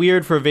also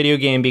weird for a video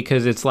game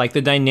because it's like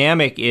the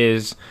dynamic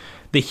is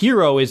the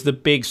hero is the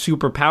big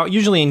superpower.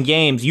 Usually in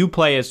games, you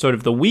play as sort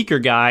of the weaker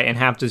guy and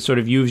have to sort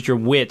of use your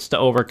wits to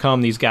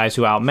overcome these guys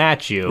who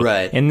outmatch you.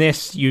 Right. In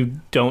this, you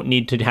don't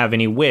need to have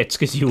any wits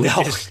because you would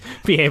just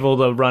be able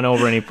to run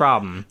over any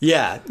problem.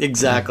 Yeah,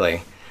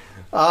 exactly.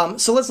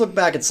 So let's look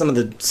back at some of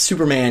the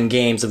Superman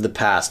games of the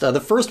past. The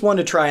first one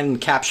to try and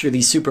capture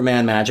the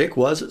Superman magic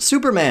was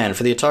Superman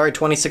for the Atari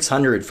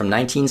 2600 from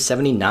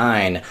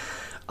 1979.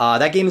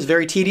 That game is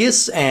very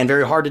tedious and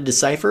very hard to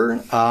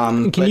decipher.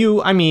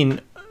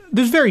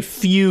 There's very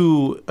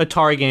few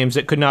Atari games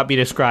that could not be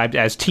described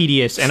as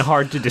tedious and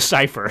hard to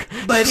decipher.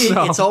 But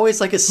it's always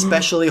like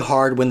especially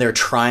hard when they're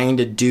trying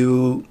to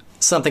do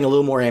something a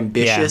little more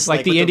ambitious,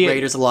 like the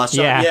Raiders of the Lost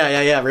Ark.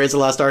 Raiders of the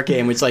Lost Ark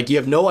game. It's like you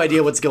have no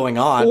idea what's going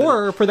on.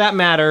 Or, for that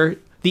matter,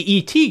 the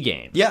E.T.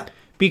 game. Yeah.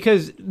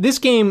 Because I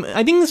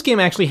think this game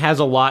actually has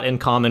a lot in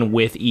common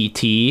with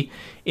E.T.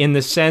 in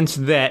the sense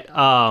that...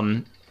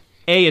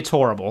 it's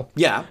horrible.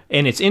 Yeah.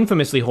 And it's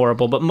infamously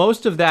horrible, but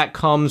most of that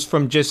comes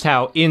from just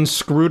how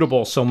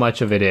inscrutable so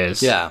much of it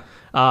is. Yeah.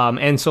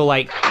 And so,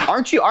 like,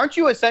 aren't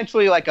you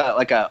essentially like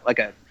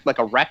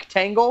a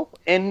rectangle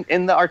in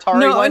the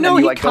Atari one? No,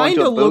 he kind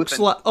of looks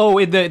like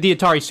the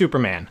Atari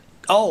Superman.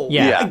 Oh,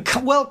 yeah.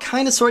 Well,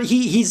 kind of, sort of.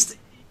 He's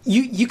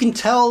you can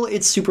tell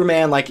it's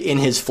Superman, like, in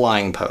his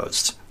flying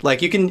pose.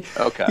 Like, you can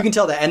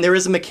tell that. And there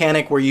is a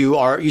mechanic where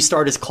you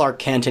start as Clark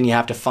Kent and you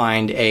have to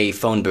find a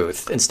phone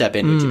booth and step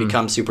into it to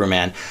become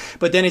Superman.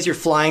 But then as you're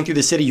flying through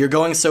the city, you're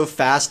going so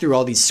fast through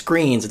all these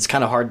screens, it's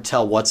kind of hard to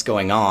tell what's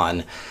going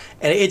on.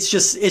 And it's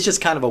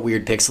just kind of a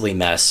weird pixely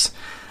mess.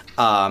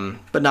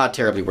 But not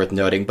terribly worth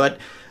noting. But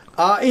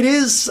it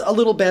is a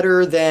little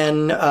better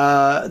than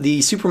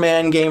the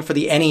Superman game for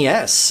the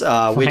NES,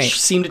 which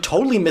seemed to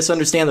totally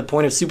misunderstand the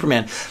point of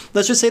Superman.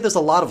 Let's just say there's a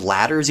lot of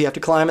ladders you have to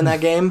climb in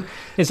that game.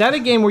 Is that a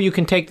game where you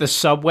can take the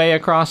subway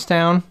across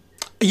town?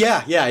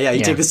 Yeah.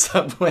 You take the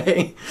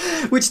subway,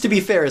 which, to be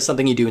fair, is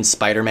something you do in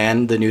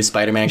Spider-Man, the new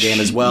Spider-Man game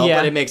as well,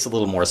 but it makes a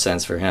little more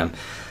sense for him.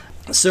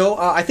 So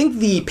I think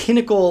the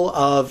pinnacle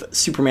of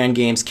Superman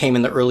games came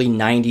in the early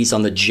 90s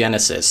on the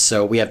Genesis.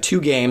 So we have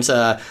two games,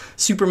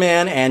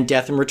 Superman and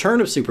Death and Return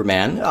of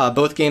Superman.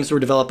 Both games were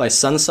developed by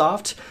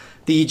Sunsoft.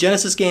 The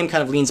Genesis game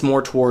kind of leans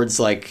more towards,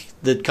 like,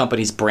 the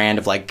company's brand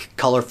of, like,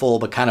 colorful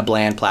but kind of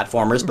bland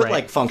platformers, but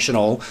like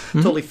functional,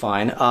 totally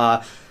fine.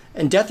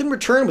 And Death and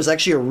Return was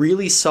actually a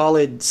really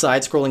solid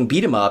side-scrolling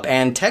beat-em-up,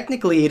 and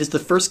technically it is the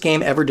first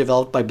game ever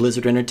developed by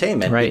Blizzard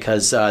Entertainment,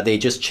 because they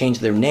just changed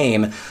their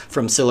name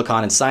from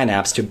Silicon and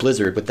Synapse to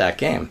Blizzard with that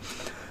game.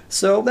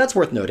 So that's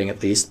worth noting,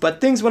 at least.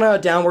 But things went on a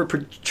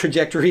downward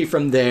trajectory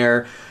from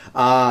there,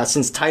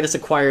 since Titus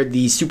acquired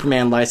the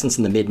Superman license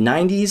in the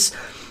mid-90s.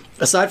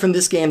 Aside from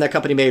this game, that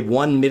company made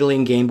one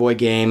middling Game Boy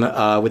game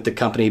with the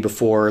company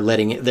before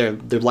letting their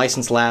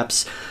license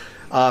lapse.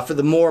 For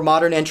the more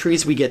modern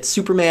entries, we get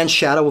Superman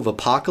Shadow of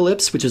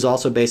Apocalypse, which is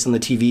also based on the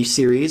TV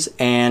series,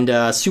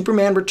 and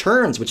Superman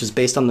Returns, which is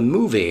based on the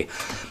movie.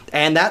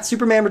 And that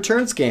Superman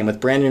Returns game with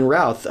Brandon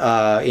Routh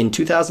in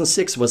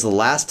 2006 was the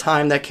last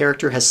time that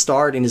character has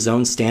starred in his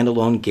own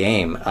standalone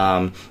game.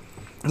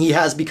 He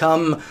has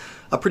become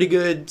a pretty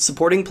good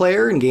supporting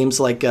player in games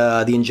like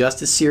the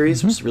Injustice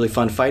series, which is a really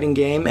fun fighting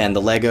game, and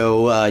the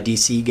Lego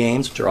DC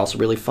games, which are also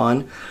really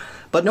fun.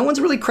 But no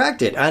one's really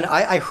cracked it. And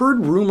I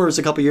heard rumors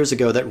a couple years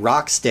ago that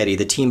Rocksteady,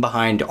 the team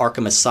behind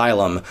Arkham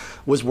Asylum,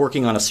 was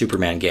working on a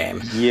Superman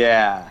game.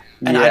 Yeah.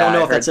 And I don't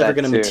know if that's ever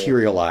going to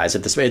materialize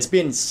at this point. It's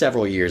been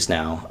several years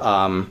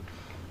now.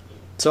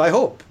 So I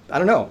hope. I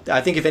don't know.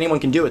 I think if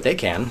anyone can do it, they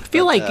can. I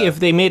feel like if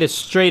they made a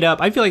straight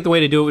up... I feel like the way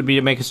to do it would be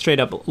to make a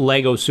straight up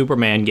Lego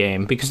Superman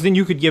game, because then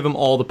you could give him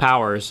all the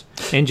powers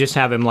and just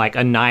have him, like,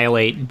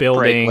 annihilate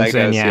buildings.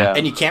 Legos,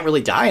 and you can't really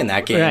die in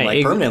that game,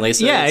 like, permanently.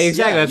 So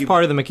exactly. That's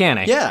part of the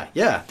mechanic.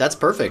 Yeah, that's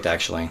perfect,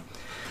 actually.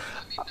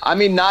 I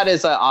mean, not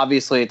as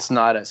obviously it's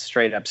not a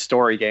straight up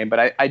story game,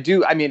 but I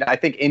do. I mean, I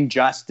think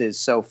Injustice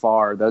so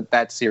far,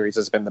 that series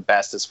has been the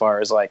best as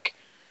far as like,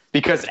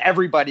 because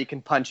everybody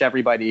can punch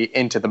everybody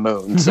into the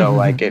moon. So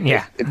like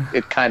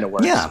it kind of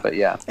works. Yeah. But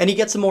yeah. And he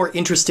gets a more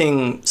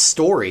interesting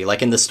story,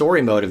 like in the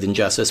story mode of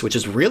Injustice, which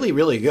is really,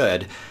 really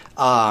good. It's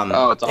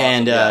awesome.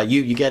 And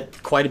you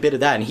get quite a bit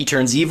of that. And he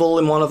turns evil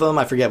in one of them.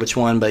 I forget which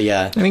one, but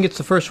yeah. I think it's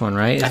the first one,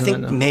 right? I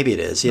think maybe it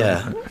is,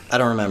 yeah. I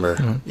don't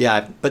remember.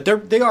 Yeah, but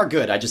they are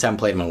good. I just haven't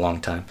played them in a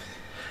long time.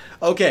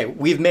 Okay,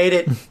 we've made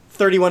it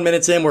 31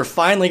 minutes in. We're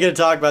finally going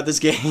to talk about this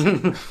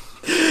game.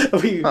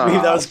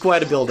 That was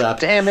quite a build-up.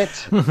 Damn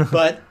it.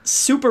 But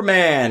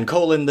Superman,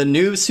 the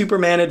new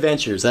Superman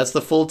Adventures. That's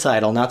the full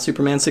title, not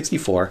Superman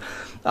 64.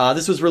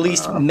 This was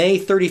released May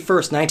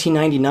 31st,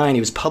 1999. It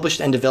was published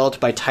and developed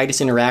by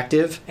Titus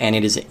Interactive, and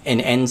it is an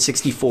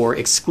N64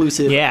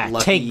 exclusive. Yeah,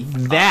 take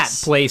that,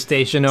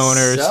 PlayStation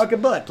owners. Suck a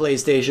butt,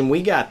 PlayStation.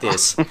 We got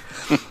this.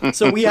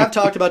 So we have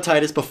talked about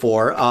Titus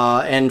before,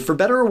 and for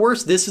better or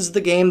worse, this is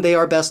the game they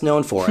are best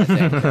known for, I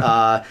think.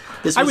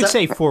 I would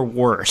say for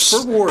worse.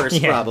 For worse,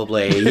 probably.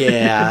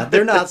 Yeah,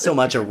 they're not so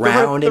much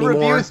around anymore. The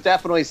reviews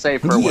definitely say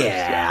for worse.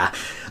 Yeah.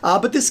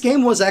 But this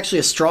game was actually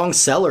a strong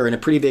seller and a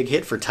pretty big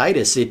hit for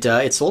Titus.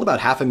 It sold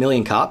about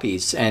 500,000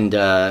 copies, and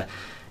I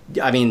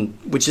mean,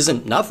 which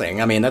isn't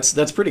nothing. I mean,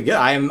 that's pretty good.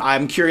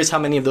 I'm curious how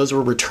many of those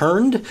were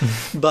returned,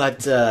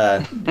 but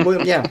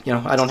well, yeah,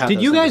 I don't have.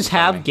 Did you guys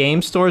have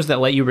game stores that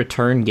let you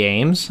return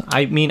games?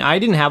 I mean, I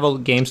didn't have a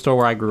game store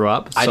where I grew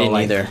up. So I didn't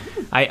either.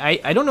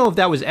 I don't know if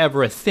that was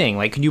ever a thing.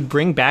 Like, could you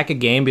bring back a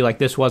game and be like,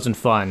 this wasn't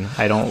fun,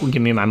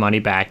 give me my money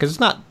back? Because it's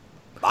not.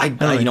 I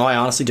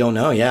honestly don't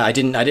know. Yeah, I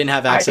didn't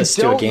have access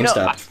to a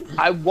GameStop.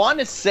 I want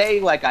to say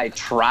like I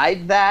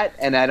tried that,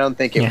 and I don't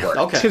think it worked.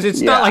 Okay, because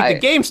it's not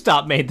like the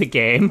GameStop made the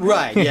game,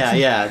 right?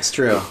 Yeah, it's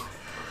true.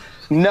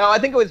 No, I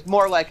think it was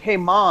more like, hey,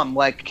 Mom,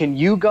 like, can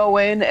you go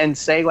in and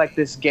say like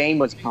this game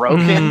was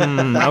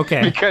broken?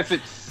 Okay, because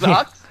it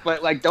sucks,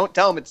 but like, don't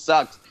tell them it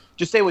sucks.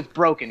 Just say it was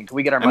broken. Can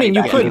we get our money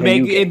back? You could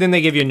make it, then they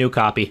give you a new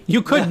copy.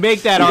 You could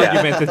make that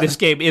argument that this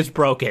game is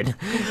broken.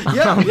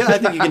 Yeah, I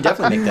think you can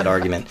definitely make that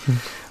argument.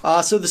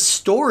 So the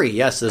story,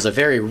 yes, there's a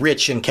very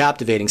rich and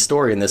captivating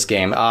story in this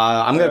game.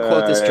 I'm going to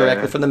quote this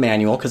directly from the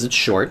manual because it's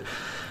short.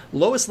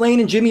 Lois Lane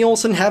and Jimmy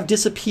Olsen have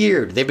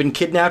disappeared. They've been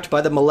kidnapped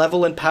by the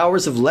malevolent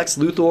powers of Lex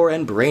Luthor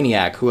and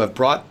Brainiac, who have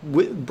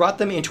brought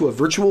them into a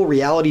virtual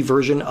reality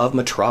version of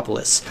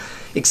Metropolis.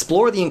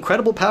 Explore the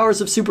incredible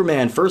powers of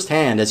Superman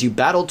firsthand as you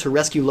battle to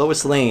rescue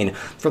Lois Lane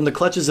from the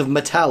clutches of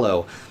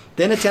Metallo,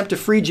 then attempt to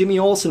free Jimmy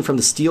Olsen from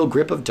the steel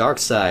grip of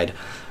Darkseid.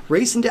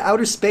 Race into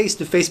outer space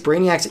to face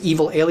Brainiac's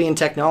evil alien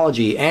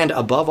technology and,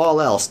 above all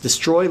else,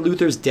 destroy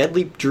Luthor's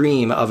deadly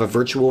dream of a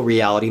virtual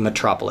reality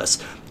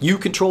metropolis. You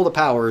control the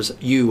powers.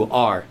 You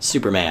are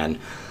Superman.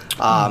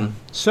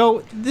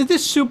 So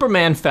this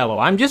Superman fellow,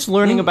 I'm just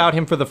learning about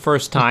him for the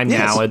first time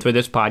now for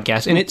this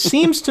podcast, and it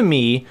seems to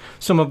me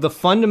some of the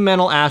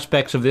fundamental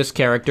aspects of this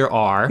character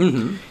are...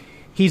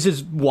 He's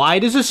as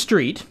wide as a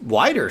street.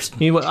 Wider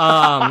than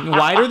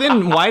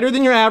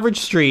your average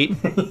street.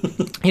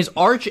 His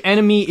arch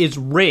enemy is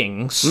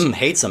Rings.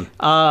 Hates him.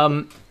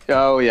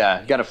 Oh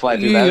yeah, you got to fly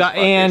through that.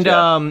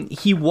 And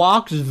he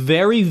walks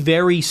very,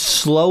 very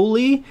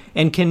slowly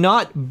and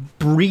cannot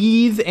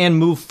breathe and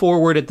move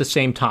forward at the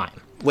same time.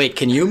 Wait,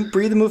 can you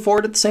breathe and move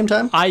forward at the same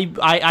time?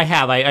 I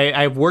have.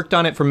 I've worked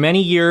on it for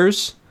many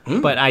years.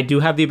 But I do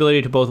have the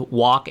ability to both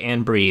walk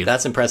and breathe.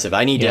 That's impressive.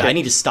 I need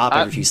to stop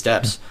every few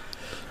steps.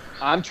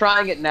 I'm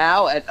trying it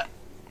now.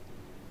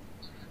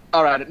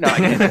 All right, no, I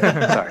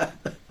can't. Sorry.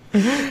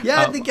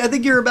 Yeah, I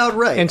think you're about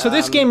right. And so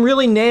this game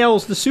really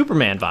nails the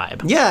Superman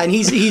vibe. Yeah, and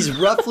he's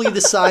roughly the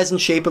size and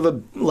shape of a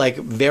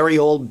very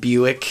old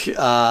Buick,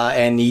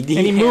 and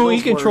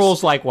he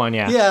controls like one.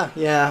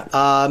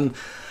 Yeah.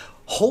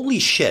 Holy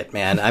shit,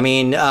 man! I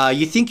mean,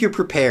 you think you're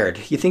prepared.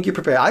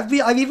 I've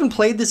even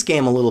played this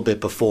game a little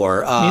bit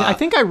before. I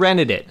think I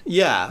rented it.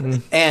 Yeah,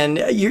 and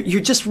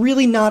you're just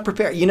really not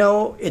prepared.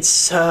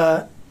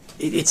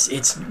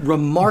 It's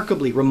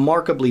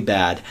remarkably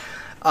bad.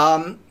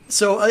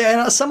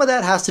 So some of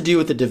that has to do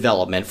with the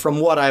development, from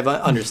what I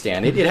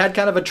understand. It had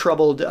kind of a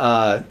troubled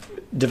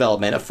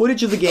development. A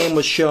footage of the game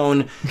was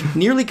shown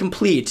nearly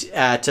complete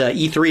at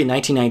E3 in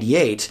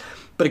 1998,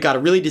 but it got a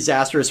really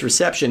disastrous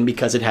reception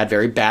because it had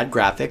very bad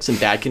graphics and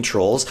bad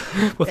controls.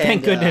 Well,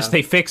 thank goodness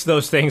they fixed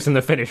those things in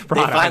the finished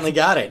product. They finally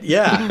got it,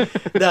 yeah.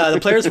 The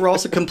players were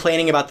also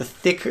complaining about the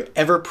thick,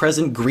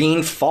 ever-present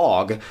green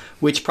fog,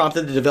 which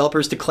prompted the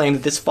developers to claim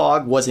that this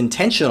fog was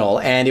intentional,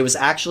 and it was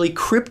actually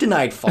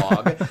kryptonite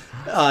fog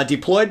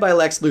deployed by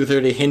Lex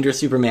Luthor to hinder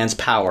Superman's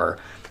power.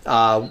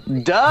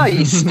 Duh,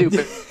 you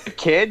stupid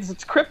kids.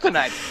 It's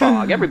kryptonite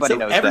fog. Everybody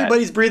knows that.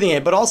 Everybody's breathing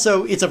it, but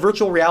also it's a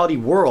virtual reality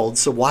world,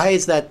 so why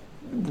is that...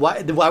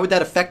 Why would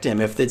that affect him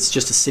if it's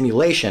just a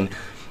simulation?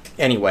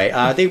 Anyway,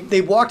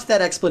 they walked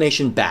that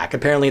explanation back.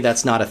 Apparently,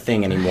 that's not a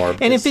thing anymore.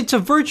 And if it's a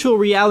virtual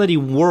reality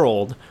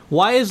world,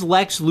 why is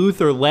Lex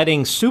Luthor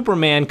letting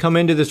Superman come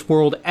into this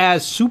world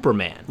as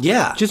Superman?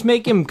 Yeah. Just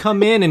make him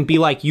come in and be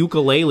like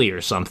Ukulele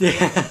or something.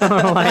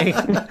 like,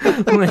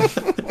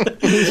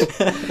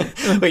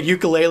 Wait,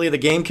 Ukulele the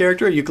game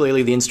character or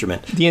Ukulele the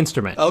instrument? the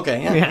instrument.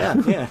 Okay,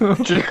 yeah.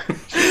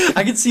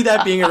 I could see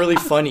that being a really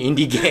fun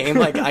indie game,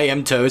 like I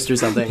Am Toast or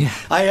something.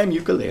 I Am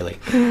Ukulele.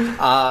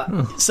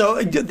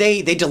 So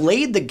they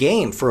delayed the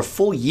game for a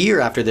full year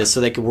after this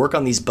so they could work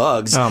on these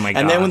bugs. Oh my And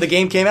then gosh. when the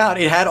game came out,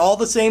 it had all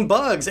the same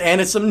bugs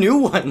and some new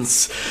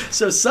ones.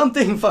 So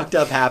something fucked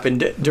up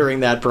happened during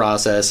that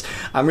process.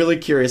 I'm really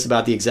curious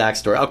about the exact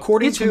story.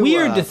 According It's to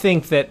weird to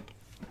think that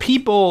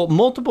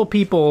multiple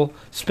people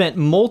spent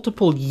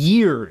multiple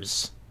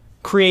years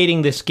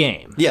creating this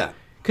game. Yeah.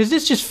 Because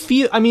this just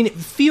it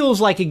feels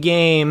like a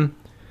game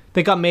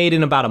that got made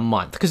in about a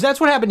month. Because that's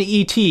what happened to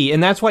E.T.,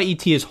 and that's why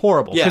E.T. is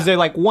horrible. Yeah. Because they're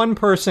like, one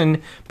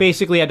person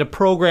basically had to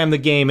program the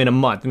game in a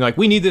month. And they're like,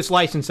 we need this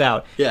license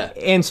out. Yeah.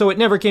 And so it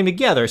never came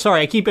together.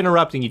 Sorry, I keep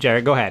interrupting you,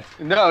 Jared. Go ahead.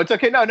 No, it's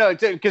okay. No,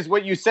 because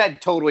what you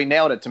said totally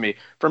nailed it to me.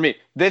 For me,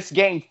 this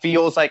game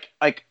feels like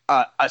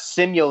a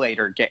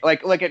simulator game.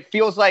 Like it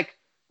feels like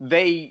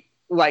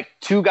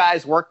two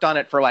guys worked on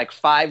it for like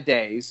 5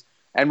 days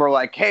and were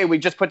like, hey, we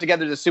just put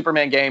together the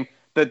Superman game.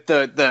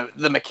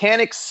 The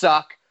mechanics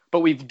suck, but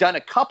we've done a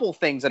couple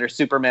things that are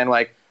Superman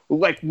like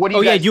what do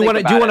you guys do you think want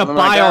about to it? I'm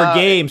buy like, our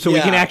game so we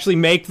yeah. can actually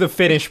make the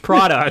finished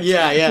product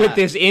Yeah. with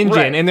this engine?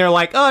 Right. And they're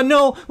like, oh,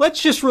 no,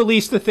 let's just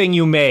release the thing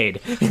you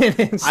made.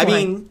 I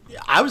mean,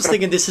 I was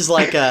thinking this is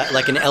like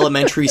an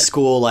elementary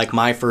school, like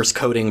my first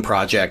coding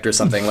project or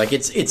something. Like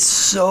it's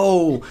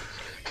so...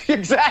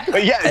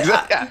 Exactly. Yeah.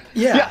 Exactly.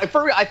 Yeah.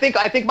 For real, I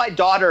think my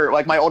daughter,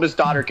 like my oldest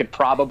daughter, could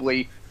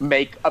probably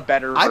make a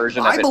better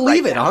version of it. I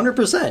believe right it, now.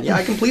 100%. Yeah,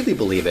 I completely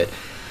believe it.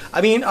 I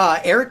mean,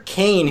 Eric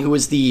Kane, who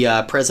was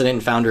the president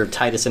and founder of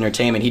Titus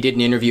Entertainment, he did an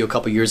interview a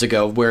couple years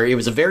ago where it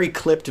was a very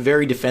clipped,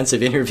 very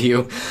defensive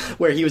interview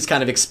where he was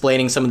kind of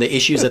explaining some of the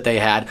issues that they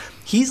had.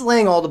 He's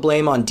laying all the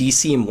blame on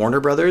DC and Warner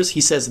Brothers.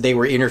 He says they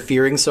were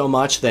interfering so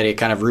much that it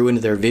kind of ruined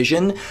their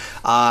vision.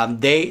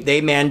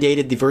 They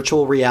mandated the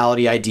virtual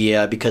reality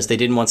idea because they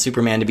didn't want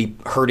Superman to be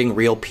hurting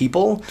real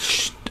people.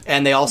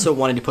 And they also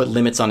wanted to put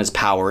limits on his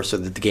power so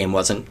that the game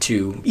wasn't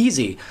too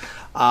easy.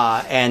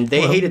 And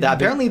they hated that.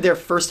 Apparently, their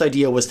first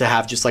idea was to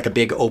have just like a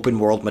big open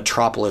world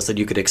metropolis that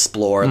you could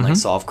explore and like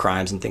solve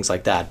crimes and things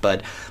like that.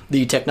 But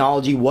the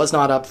technology was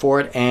not up for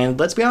it. And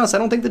let's be honest, I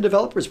don't think the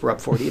developers were up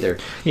for it either.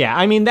 Yeah,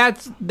 I mean,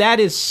 that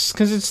is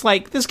because it's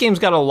like this game's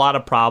got a lot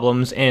of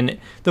problems, and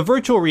the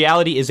virtual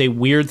reality is a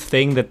weird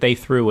thing that they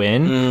threw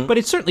in, but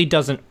it certainly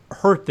doesn't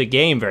hurt the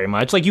game very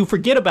much. Like, you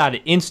forget about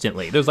it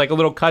instantly. There's like a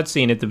little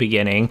cutscene at the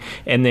beginning,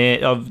 and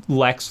then of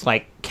Lex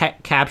like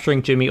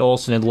capturing Jimmy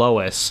Olsen and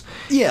Lois.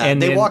 Yeah,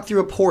 and they then, walk through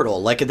a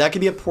portal. Like, that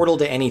could be a portal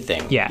to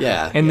anything.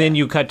 Yeah, and then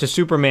you cut to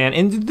Superman,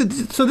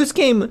 and so this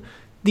game,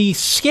 the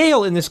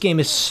scale in this game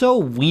is so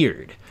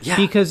weird. Yeah.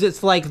 Because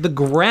it's like the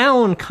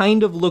ground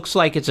kind of looks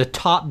like it's a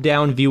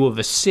top-down view of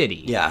a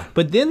city. Yeah.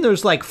 But then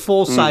there's like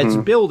full-size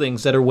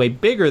buildings that are way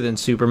bigger than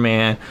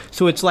Superman.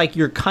 So it's like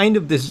you're kind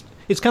of this...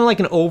 It's kind of like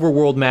an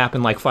overworld map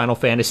in like Final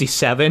Fantasy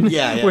VII,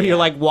 where you're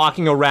like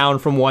walking around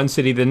from one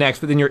city to the next,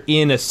 but then you're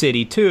in a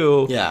city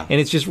too. Yeah. And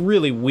it's just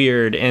really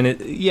weird. And and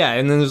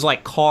then there's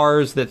like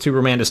cars that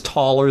Superman is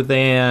taller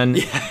than.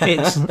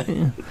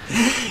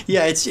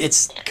 Yeah,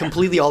 it's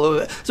completely all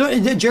over.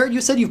 So, Jared, you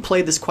said you've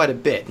played this quite a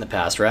bit in the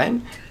past, right?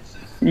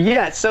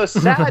 Yeah. So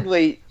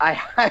sadly,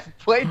 I've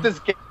played this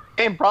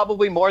game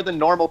probably more than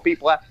normal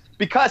people have.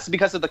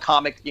 Because of the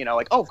comic,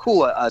 like, oh,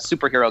 cool, a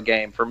superhero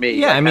game for me.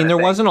 Yeah, I mean, there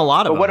wasn't a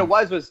lot of them. But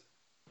what it was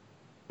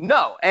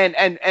no,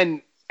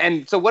 and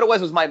so what it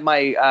was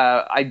my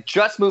I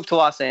just moved to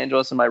Los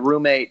Angeles, and my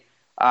roommate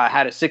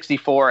had a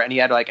 64, and he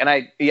had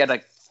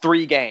like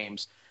 3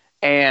 games,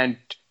 and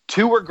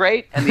 2 were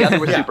great, and the other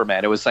was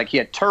Superman. It was like he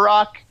had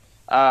Turok,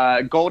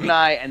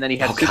 Goldeneye, and then he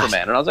had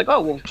Superman, and I was like, oh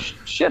well,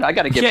 shit, I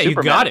got to give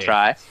Superman a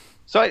try.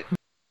 So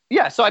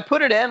I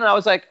put it in, and I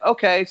was like,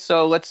 okay,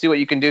 so let's see what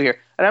you can do here.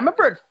 And I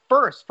remember at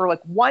first, for like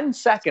 1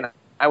 second,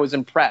 I was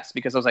impressed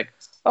because I was like,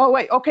 oh,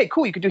 wait, okay,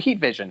 cool, you could do heat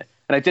vision.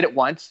 And I did it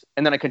once,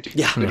 and then I couldn't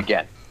do it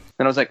again.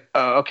 And I was like,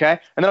 oh, okay. And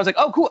then I was like,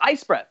 oh, cool,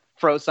 ice breath,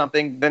 froze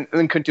something, then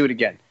couldn't do it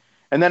again.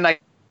 And then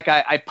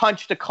I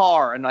punched a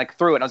car and like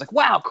threw it. And I was like,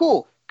 wow,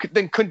 cool,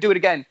 then couldn't do it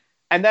again.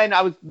 And then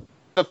I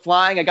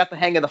got the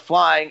hang of the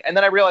flying, and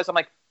then I realized, I'm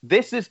like,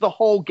 this is the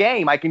whole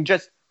game. I can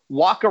just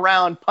walk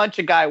around, punch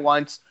a guy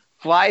once,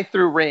 fly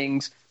through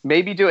rings,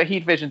 maybe do a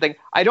heat vision thing.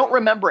 I don't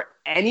remember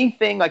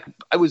anything. Like,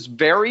 I was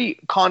very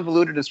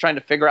convoluted as trying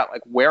to figure out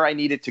like where I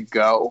needed to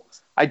go.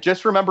 I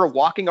just remember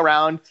walking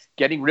around,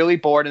 getting really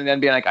bored, and then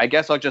being like, I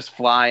guess I'll just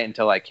fly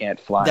until I can't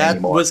fly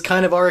anymore. That was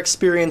kind of our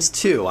experience,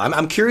 too.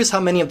 I'm curious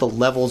how many of the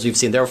levels you've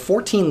seen. There are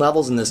 14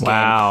 levels in this game.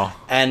 Wow.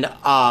 And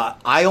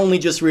I only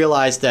just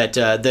realized that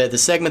the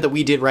segment that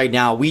we did right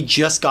now, we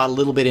just got a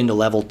little bit into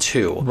level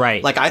 2.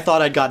 Right. Like, I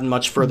thought I'd gotten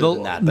much further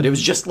than that, but it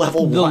was just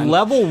level 1. The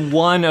level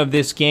 1 of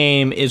this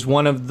game is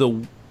one of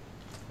the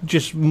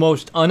just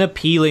most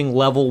unappealing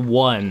level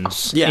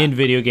 1s Yeah. in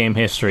video game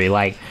history.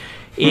 Like,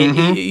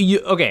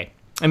 okay,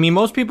 I mean,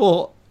 most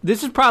people.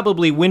 This is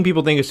probably when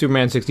people think of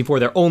Superman 64,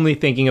 they're only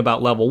thinking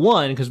about level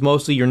 1 because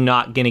mostly you're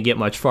not going to get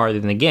much farther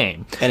in the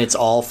game. And it's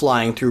all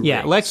flying through Yeah,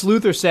 rings. Lex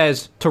Luthor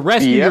says, to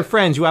rescue your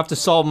friends, you have to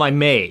solve my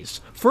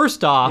maze.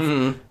 First off,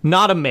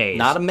 not a maze.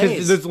 Not a 'Cause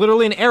maze. There's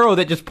literally an arrow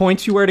that just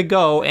points you where to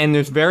go, and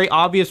there's very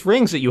obvious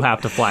rings that you have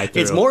to fly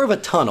through. It's more of a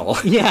tunnel.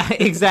 Yeah,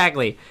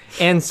 exactly.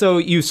 And so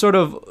you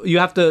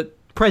have to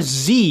press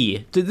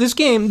Z. This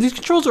game, these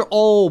controls are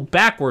all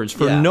backwards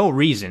for Yeah. no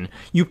reason.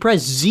 You press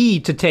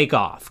Z to take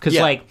off because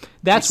Yeah.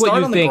 that's You what start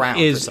you on the think ground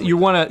for is some you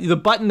reason. want to. The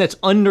button that's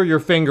under your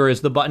finger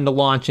is the button to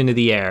launch into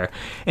the air,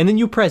 and then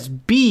you press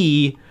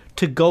B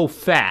to go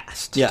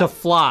fast, Yeah. to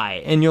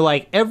fly. And you're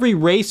like, every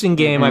racing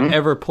game I've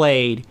ever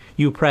played,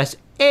 you press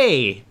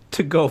A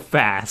to go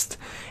fast.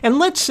 And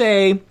let's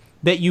say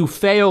that you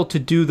fail to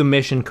do the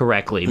mission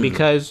correctly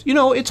because,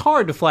 it's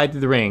hard to fly through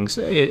the rings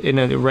in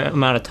an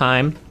amount of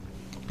time.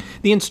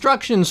 The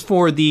instructions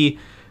for the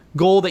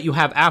goal that you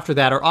have after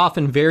that are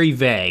often very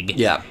vague.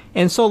 Yeah.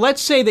 And so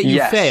let's say that you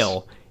Yes.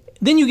 fail.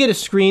 Then you get a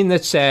screen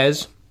that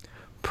says,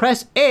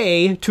 press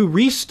A to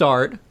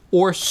restart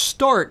or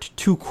start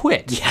to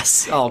quit.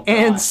 Yes. Oh, God.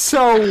 And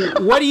so,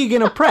 what are you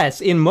going to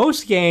press? In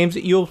most games,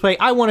 you'll say,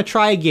 I want to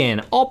try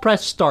again. I'll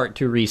press start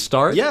to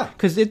restart. Yeah.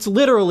 Because it's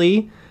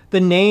literally the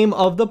name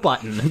of the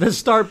button, the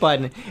start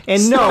button. And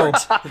Start.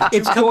 no,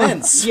 it's going,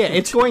 commence. yeah,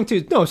 it's going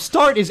to, no,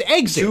 start is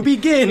exit. To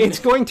begin. It's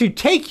going to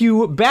take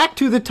you back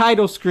to the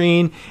title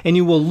screen, and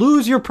you will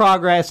lose your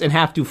progress and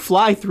have to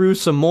fly through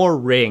some more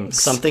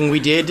rings. Something we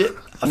did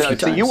a No, few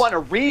so times. you want to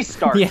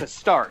restart Yeah. to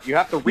start. You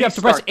have to restart. You have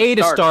to press A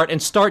to start and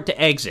start to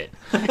exit.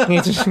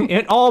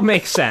 It all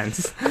makes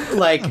sense.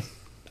 Like,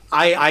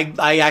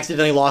 I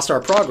accidentally lost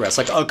our progress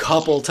like a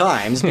couple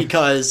times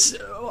because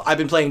I've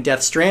been playing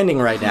Death Stranding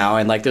right now,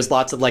 and like there's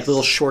lots of like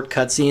little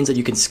shortcut scenes that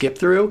you can skip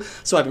through.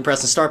 So I've been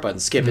pressing start button,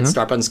 skip it,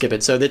 start button, skip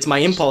it. So it's my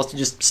impulse to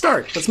just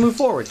start. Let's move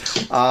forward.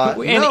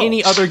 And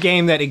any other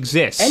game that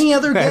exists. Any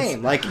other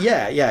game, like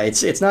yeah,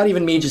 it's not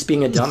even me just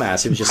being a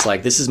dumbass. It was just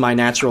like this is my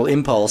natural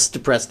impulse to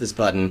press this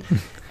button,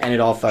 and it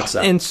all fucks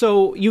up. And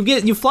so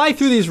you fly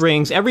through these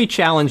rings. Every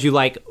challenge, you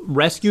like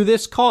rescue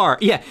this car.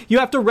 Yeah, you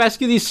have to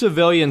rescue these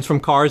civilians from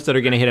cars that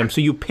are going to hit them.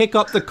 So you pick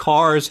up the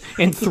cars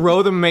and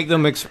throw them, make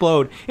them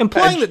explode,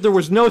 implying that there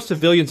was no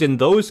civilians in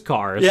those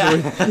cars. Yeah.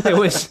 It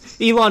was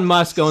Elon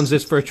Musk owns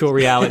this virtual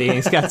reality, and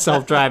he's got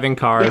self-driving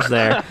cars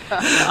there.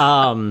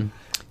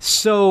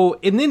 So,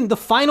 and then the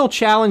final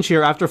challenge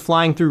here after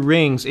flying through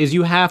rings is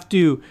you have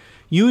to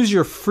use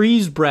your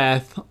freeze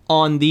breath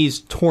on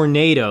these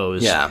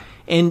tornadoes. Yeah.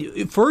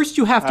 And first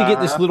you have to get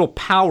this little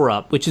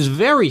power-up, which is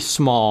very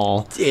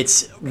small.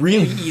 It's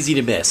really easy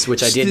to miss,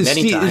 which I did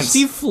many times.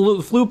 Steve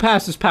flew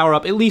past this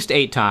power-up at least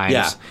 8 times.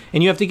 Yeah.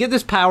 And you have to get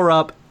this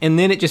power-up, and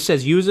then it just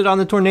says use it on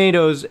the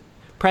tornadoes,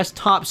 press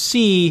top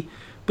C,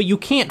 but you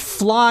can't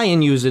fly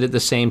and use it at the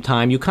same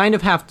time. You kind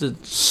of have to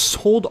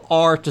hold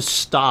R to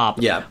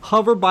stop. Yeah.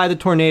 Hover by the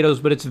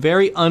tornadoes, but it's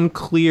very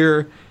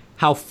unclear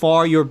how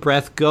far your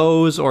breath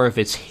goes or if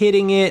it's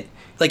hitting it.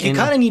 Like, you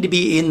kind of need to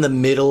be in the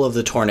middle of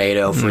the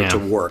tornado for it to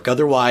Yeah. work.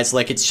 Otherwise,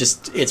 like,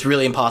 it's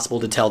really impossible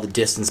to tell the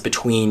distance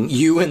between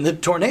you and the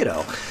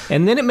tornado.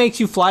 And then it makes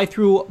you fly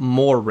through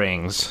more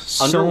rings.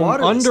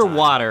 Underwater this time.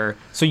 Underwater.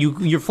 So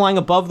you're flying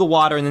above the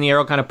water, and then the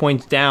arrow kind of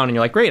points down, and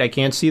you're like, great, I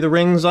can't see the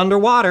rings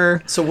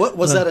underwater. So what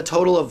was that, a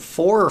total of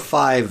 4 or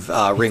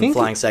 5 ring think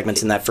flying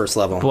segments in that first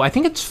level? Well, I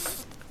think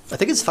it's... I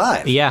think it's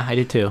 5. Yeah, I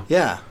did too.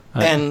 Yeah.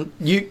 And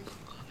you...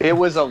 It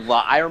was a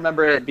lot. I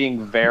remember it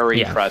being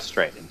very Yeah.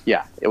 frustrating.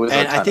 Yeah, it was.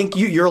 And I think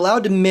you're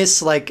allowed to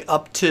miss, like,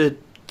 up to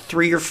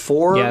 3 or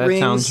 4 Yeah, that rings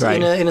sounds right.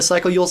 in a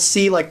cycle. You'll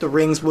see, like, the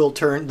rings will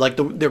turn... Like,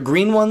 the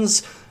green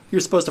ones... You're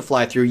supposed to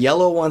fly through.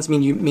 Yellow ones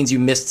means you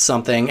missed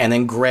something, and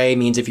then gray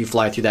means if you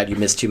fly through that, you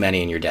missed too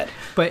many and you're dead.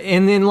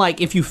 And then,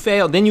 like, if you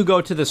fail, then you go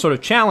to the sort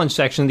of challenge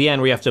section at the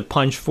end where you have to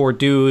punch 4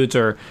 dudes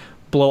or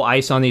blow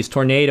ice on these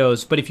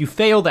tornadoes. But if you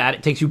fail that,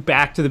 it takes you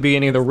back to the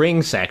beginning of the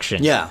ring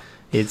section. Yeah.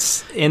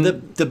 It's... And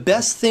The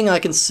best thing I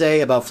can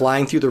say about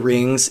flying through the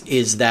rings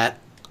is that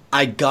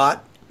I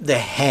got the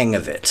hang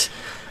of it,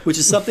 which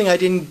is something I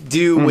didn't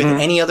do with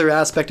any other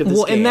aspect of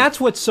this game. And that's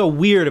what's so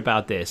weird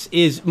about this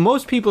is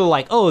most people are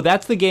like, oh,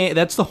 that's the game,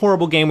 that's the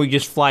horrible game where you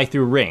just fly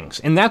through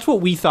rings. And that's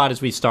what we thought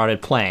as we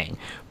started playing.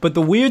 But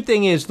the weird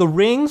thing is the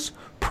rings,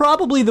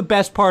 probably the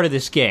best part of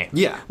this game.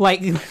 Yeah.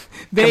 Like,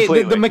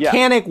 Completely, the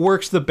mechanic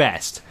works the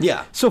best.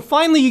 Yeah. So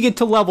finally you get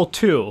to level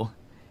 2,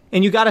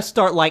 and you got to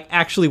start, like,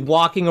 actually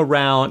walking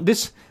around.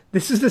 This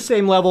is the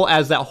same level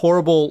as that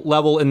horrible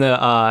level in the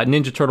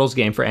Ninja Turtles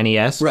game for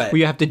NES, Right. where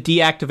you have to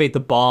deactivate the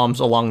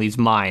bombs along these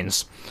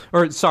mines,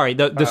 or sorry,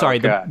 the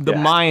yeah.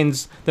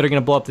 mines that are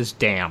going to blow up this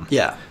dam.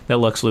 Yeah. That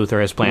Lex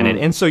Luthor has planted,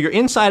 and so you're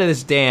inside of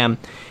this dam,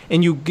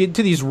 and you get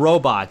to these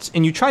robots,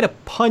 and you try to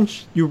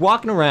punch. You're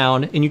walking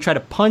around, and you try to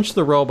punch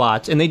the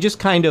robots, and they just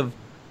kind of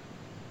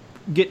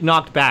get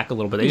knocked back a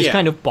little bit. They just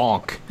kind of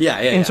bonk.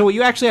 Yeah. So what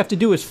you actually have to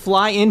do is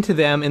fly into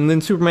them, and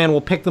then Superman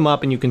will pick them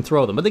up and you can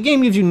throw them. But the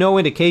game gives you no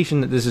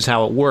indication that this is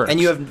how it works. And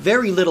you have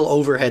very little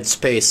overhead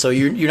space, so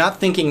you're not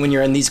thinking when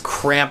you're in these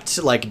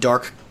cramped, like,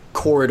 dark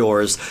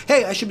corridors,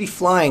 hey, I should be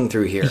flying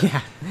through here.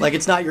 Yeah. Like,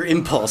 it's not your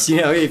impulse,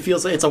 it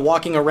feels like it's a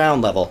walking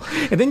around level.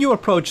 And then you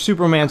approach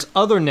Superman's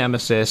other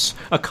nemesis,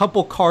 a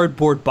couple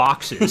cardboard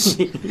boxes.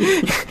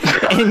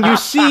 And you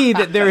see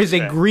that there is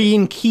a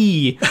green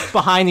key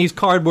behind these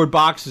cardboard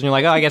boxes, and you're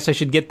like, oh, I guess I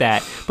should get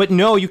that. But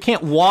no, you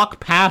can't walk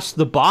past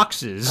the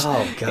boxes.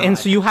 Oh, God. And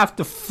so you have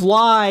to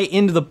fly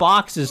into the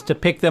boxes to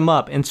pick them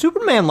up. And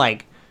Superman,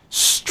 like,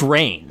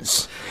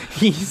 strains.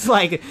 He's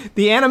like,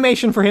 the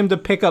animation for him to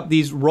pick up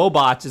these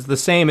robots is the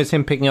same as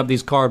him picking up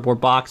these cardboard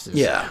boxes.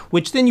 Yeah.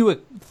 Which then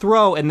you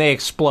throw and they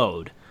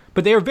explode.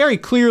 But they are very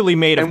clearly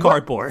made of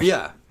cardboard.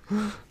 Yeah.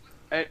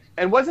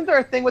 And wasn't there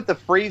a thing with the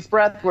freeze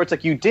breath where it's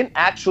like you didn't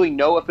actually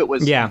know if it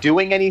was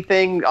doing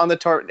anything on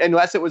the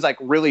unless it was like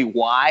really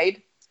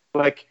wide?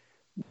 Like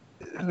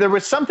there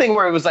was something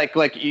where it was like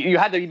you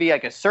had to be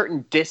like a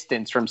certain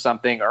distance from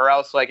something, or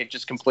else like it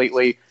just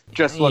completely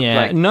just looked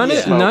like none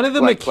of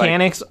the like,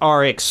 mechanics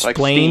are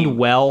explained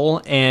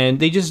well, and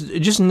they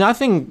just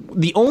nothing.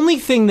 The only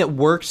thing that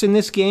works in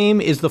this game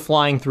is the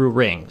flying through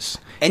rings,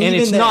 and even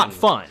it's then, not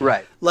fun.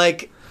 Right.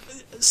 Like,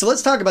 so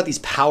let's talk about these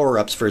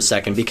power-ups for a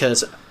second,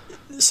 because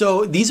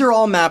so these are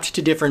all mapped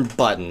to different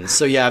buttons.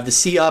 So you have the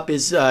C up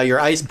is your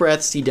ice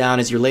breath, C down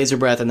is your laser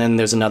breath, and then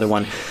there's another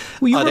one,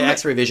 the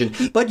X-ray vision.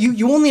 But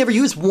you only ever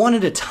use one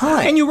at a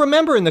time. And you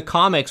remember in the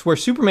comics where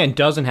Superman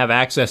doesn't have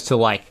access to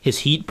like his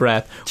heat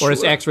breath or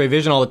his X-ray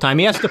vision all the time.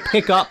 He has to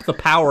pick up the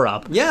power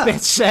up that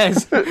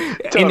says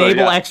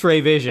enable X-ray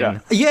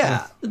vision.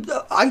 Yeah.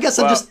 I guess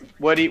I'm just.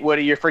 What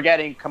are you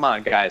forgetting? Come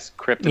on, guys.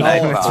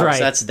 Kryptonite. That's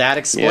right. That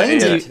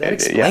explains it. That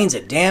explains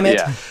it. Damn it.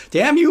 Yeah.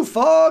 Damn you,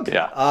 Fog.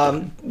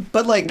 Yeah.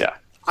 But like,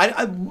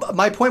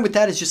 my point with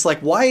that is just like,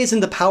 why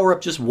isn't the power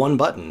up just one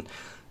button?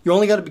 You're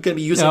only going to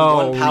be using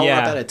one power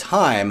up at a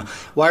time.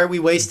 Why are we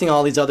wasting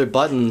all these other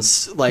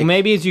buttons? Like,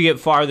 maybe as you get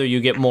farther,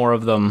 you get more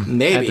of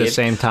them at the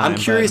same time. I'm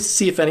curious to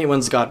see if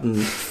anyone's gotten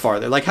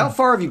farther. Like, how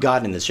far have you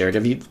gotten in this, Jared?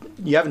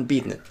 You haven't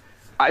beaten it?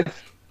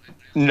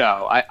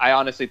 No, I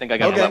honestly think I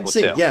got to level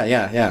 2.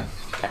 Yeah.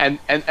 And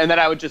then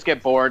I would just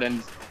get bored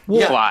and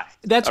fly.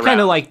 That's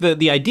kind of like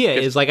the idea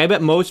is like, I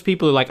bet most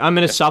people are like, I'm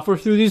going to suffer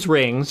through these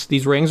rings.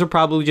 These rings are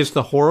probably just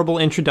the horrible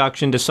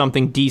introduction to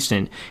something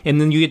decent.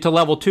 And then you get to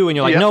level 2 and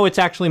you're like, no, it's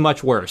actually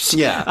much worse.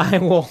 Yeah. I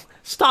will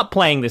stop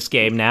playing this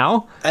game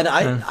now. And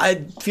I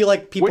feel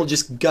like people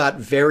just got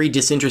very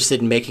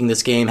disinterested in making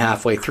this game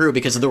halfway through,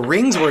 because the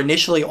rings were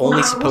initially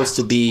only supposed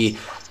to be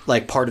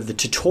like part of the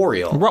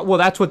tutorial. Well,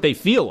 that's what they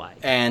feel like.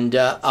 And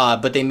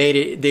but they made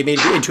it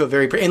into a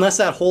very unless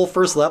that whole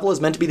first level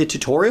is meant to be the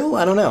tutorial.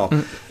 I don't know,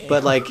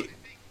 but like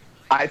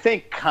I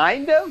think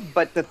kind of.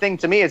 But the thing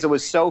to me is it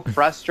was so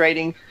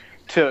frustrating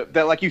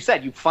that, like you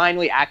said, you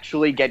finally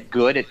actually get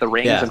good at the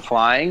rings and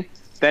flying.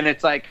 Then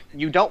it's like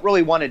you don't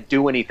really want to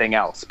do anything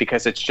else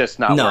because it's just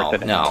not worth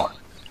it anymore.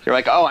 You're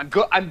like, oh,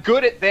 I'm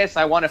good at this.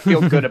 I want to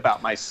feel good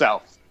about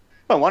myself.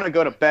 I want to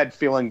go to bed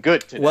feeling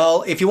good today.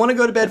 Well, if you want to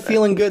go to bed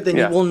feeling good, then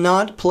you will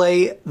not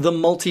play the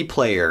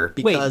multiplayer.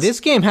 Because wait, this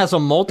game has a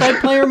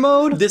multiplayer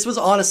mode? This was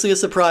honestly a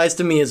surprise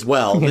to me as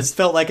well. This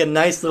felt like a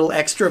nice little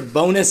extra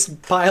bonus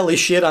pile of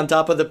shit on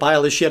top of the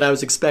pile of shit I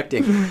was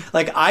expecting.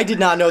 Like, I did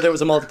not know there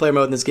was a multiplayer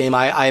mode in this game.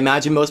 I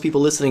imagine most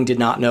people listening did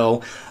not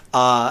know,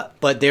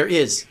 but there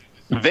is.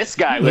 This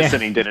guy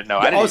listening didn't know.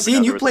 I didn't see,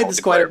 and you played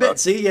this quite a bit.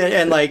 See,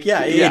 and like,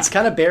 it's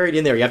kind of buried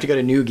in there. You have to go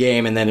to new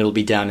game, and then it'll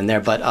be down in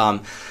there.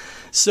 But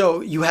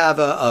so you have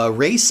a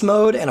race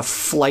mode and a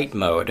flight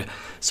mode.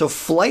 So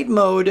flight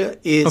mode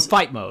is...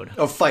 fight mode.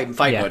 Oh, fight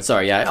mode,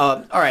 sorry, yeah.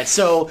 All right,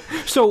 so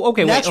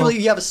okay, naturally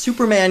you have a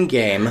Superman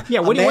game. Yeah,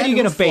 what are you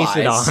going to base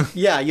it on?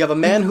 Yeah, you have a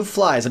man who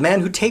flies, a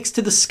man who takes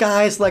to the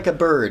skies like a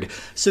bird.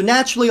 So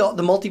naturally,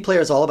 the multiplayer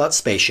is all about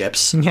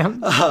spaceships.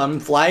 Yeah.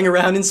 Flying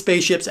around in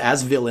spaceships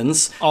as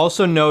villains.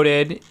 Also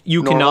noted,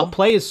 you cannot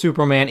play as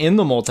Superman in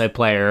the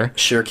multiplayer.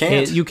 Sure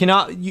can't. You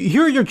cannot...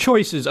 Here are your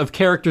choices of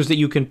characters that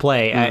you can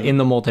play in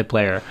the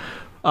multiplayer.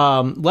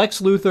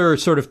 Lex Luthor,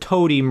 sort of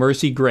Toady,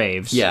 Mercy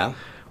Graves. Yeah.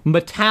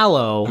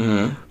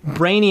 Metallo,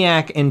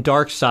 Brainiac, and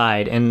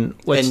Darkseid, and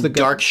what's the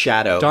Dark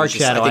Shadow. Dark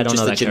Shadow. I think don't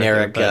know just the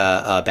generic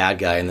bad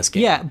guy in this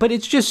game. Yeah, but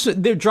it's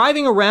just they're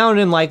driving around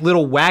in like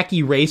little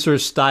wacky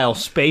racers style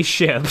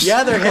spaceships.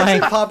 Yeah, their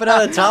heads are popping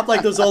out of the top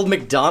like those old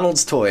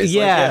McDonald's toys.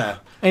 Yeah.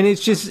 And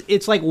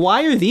it's like,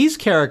 why are these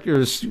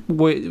characters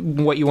what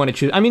you want to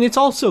choose? I mean, it's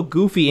all so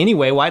goofy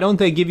anyway. Why don't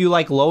they give you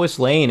like Lois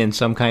Lane in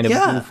some kind of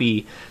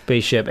goofy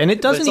spaceship? And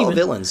it doesn't but it's all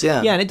villains,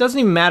 yeah. Yeah, and it doesn't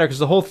even matter because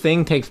the whole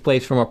thing takes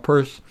place from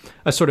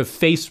a sort of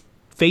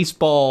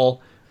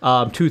baseball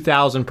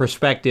 2000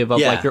 perspective of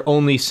like you're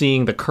only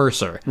seeing the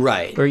cursor.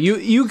 Right. Or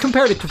you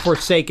compared it to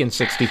Forsaken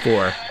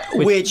 64.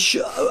 Which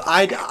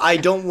I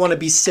don't want to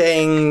be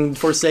saying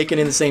Forsaken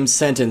in the same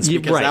sentence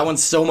because that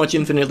one's so much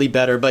infinitely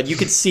better. But you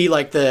could see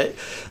like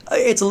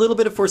it's a little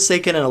bit of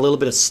Forsaken and a little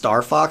bit of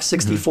Star Fox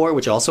 64,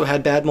 which also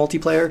had bad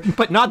multiplayer.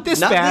 But not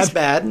this bad. Not this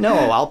bad. No,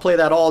 I'll play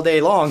that all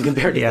day long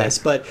compared to this.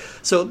 But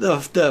so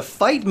the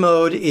fight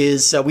mode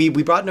is we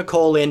brought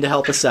Nicole in to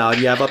help us out.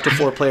 You have up to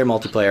 4-player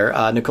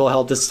multiplayer. Nicole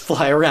helped us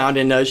fly around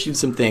and shoot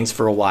some things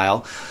for a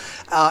while.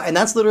 And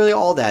that's literally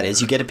all that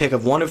is. You get a pick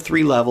of one of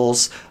 3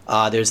 levels.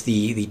 There's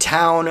the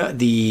town,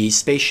 the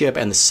spaceship,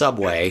 and the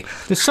subway.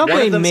 The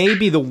subway may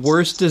be the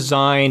worst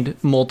designed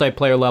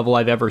multiplayer level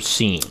I've ever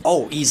seen.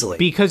 Oh, easily.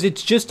 Because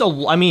it's just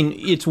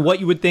it's what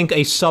you would think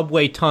a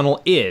subway tunnel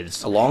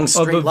is. A long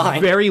straight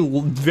line. Very,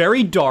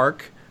 very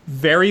dark,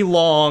 very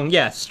long,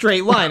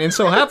 straight line. And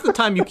so half the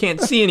time you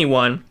can't see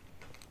anyone.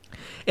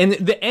 And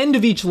the end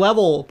of each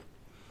level,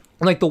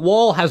 like the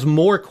wall has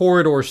more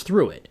corridors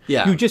through it.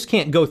 Yeah. You just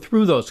can't go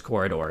through those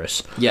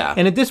corridors. Yeah.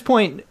 And at this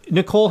point,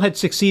 Nicole had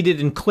succeeded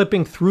in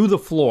clipping through the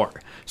floor.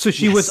 So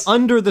she was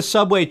under the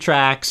subway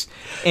tracks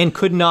and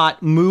could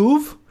not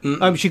move.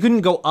 She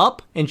couldn't go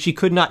up and she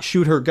could not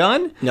shoot her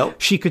gun. Nope.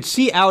 She could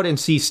see out and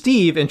see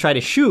Steve and try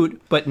to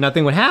shoot, but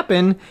nothing would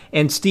happen.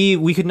 And Steve,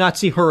 we could not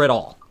see her at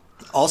all.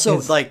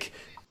 Also,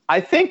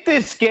 I think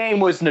this game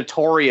was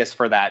notorious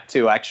for that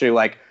too,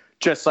 actually,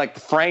 just the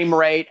frame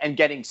rate and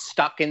getting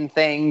stuck in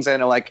things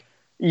and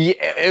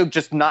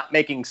just not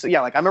making.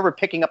 I remember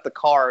picking up the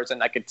cars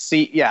and I could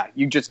see. Yeah,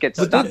 you just get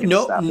stuck. In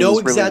stuff. No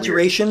really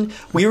exaggeration.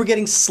 Weird. We were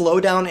getting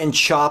slowdown and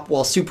chop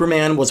while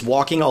Superman was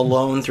walking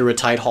alone through a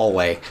tight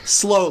hallway.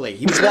 Slowly,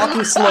 he was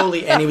walking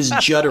slowly and he was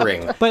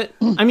juddering. But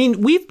I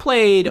mean, we've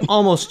played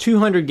almost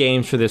 200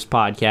 games for this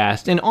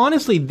podcast, and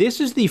honestly, this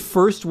is the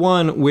first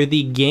one where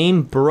the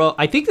game broke.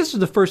 I think this is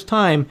the first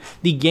time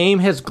the game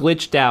has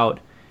glitched out.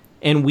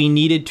 And we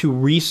needed to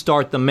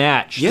restart the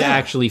match to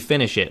actually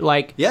finish it.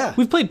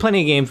 We've played plenty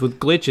of games with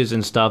glitches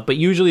and stuff, but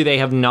usually they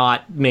have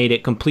not made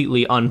it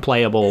completely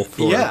unplayable.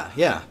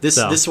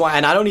 This one,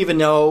 and I don't even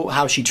know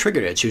how she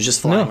triggered it. She was just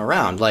flying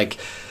around.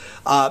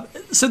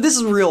 So this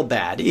is real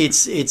bad.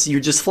 It's you're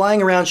just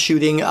flying around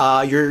shooting.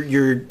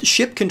 Your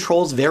ship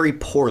controls very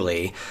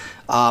poorly.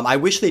 I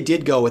wish they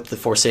did go with the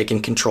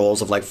Forsaken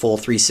controls of full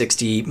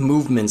 360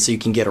 movement so you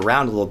can get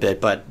around a little bit,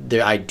 but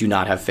I do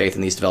not have faith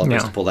in these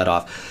developers to pull that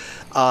off.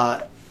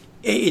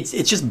 It's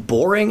just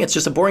boring. It's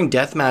just a boring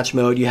deathmatch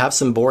mode. You have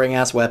some boring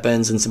ass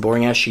weapons and some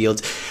boring ass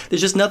shields.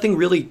 There's just nothing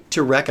really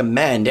to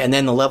recommend. And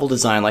then the level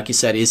design, like you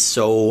said, is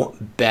so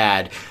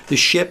bad. The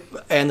ship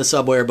and the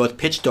subway are both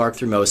pitch dark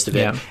through most of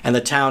it, and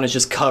the town is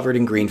just covered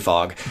in green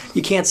fog.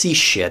 You can't see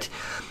shit.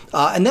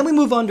 And then we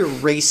move on to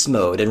race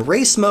mode, and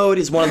race mode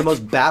is one of the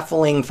most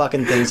baffling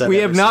fucking things I've ever seen. We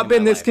have not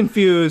been this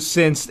confused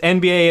since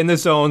NBA in the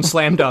Zone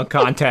slam dunk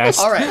contest.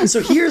 All right,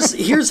 so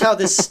here's how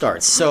this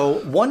starts. So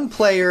one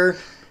player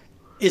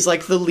is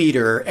the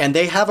leader, and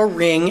they have a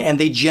ring, and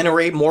they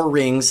generate more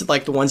rings,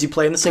 like the ones you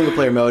play in the single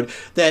player mode,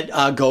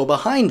 that go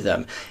behind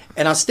them.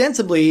 And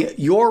ostensibly,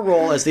 your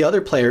role as the other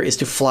player is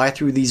to fly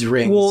through these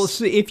rings. Well,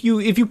 so if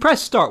you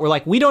press start,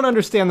 we're we don't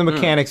understand the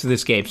mechanics of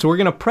this game. So we're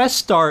going to press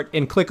start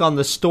and click on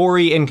the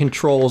story and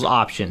controls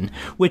option,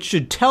 which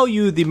should tell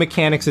you the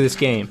mechanics of this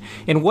game.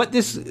 And what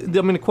I'm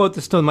going to quote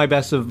this to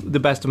the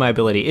best of my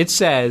ability. It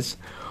says,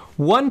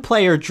 one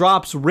player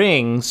drops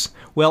rings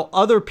while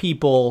other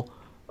people,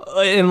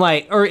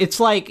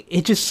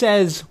 it just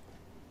says,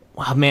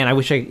 oh man, I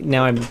wish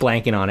now I'm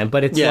blanking on it,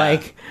 but it's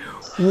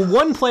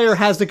one player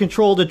has the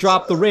control to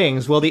drop the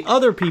rings while the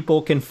other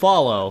people can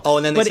follow. Oh,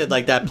 and then they said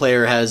that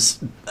player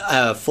has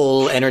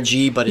full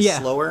energy but is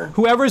slower?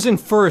 Whoever's in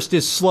first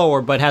is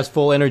slower but has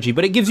full energy,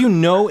 but it gives you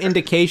no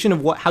indication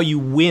of how you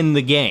win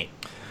the game.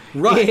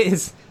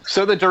 Right.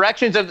 So the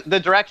directions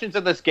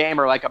of this game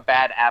are like a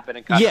bad app in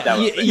a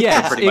Costello.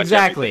 Yes,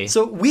 exactly.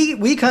 So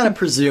we kind of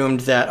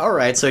presumed that, all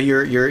right, so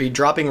you're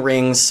dropping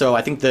rings, so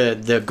I think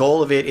the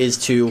goal of it is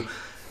to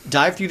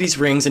dive through these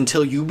rings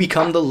until you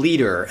become the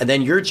leader, and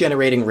then you're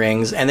generating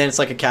rings, and then it's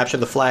like a capture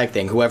the flag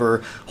thing.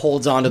 Whoever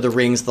holds onto the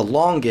rings the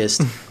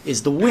longest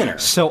is the winner.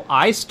 So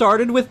I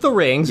started with the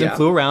rings and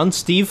flew around.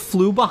 Steve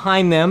flew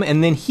behind them,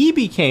 and then he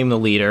became the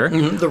leader.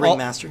 The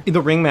ringmaster.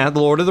 The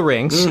Lord of the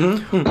Rings.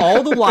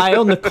 All the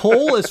while,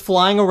 Nicole is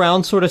flying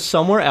around sort of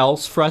somewhere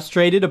else,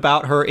 frustrated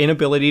about her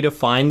inability to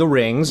find the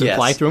rings and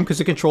fly through them because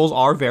the controls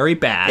are very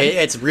bad.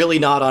 It's really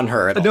not on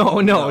her at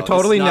all. No,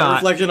 totally not. A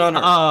reflection on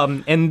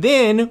her. And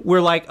then we're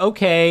like,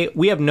 okay,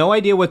 we have no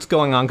idea what's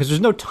going on because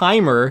there's no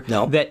timer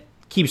that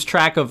keeps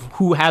track of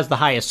who has the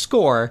highest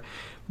score.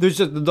 There's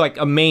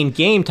a main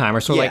game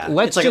timer, so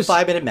let's it's just a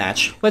 5-minute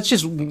match. Let's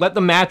just let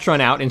the match run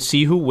out and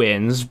see who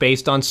wins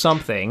based on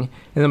something.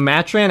 And the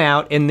match ran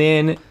out, and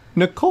then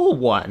Nicole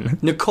won.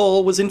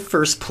 Nicole was in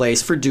first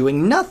place for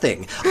doing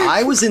nothing.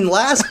 I was in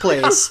last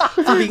place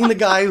for being the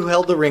guy who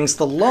held the rings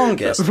the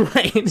longest.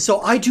 Right.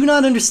 So I do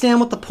not understand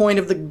what the point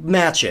of the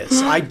match is.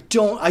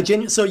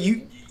 So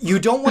you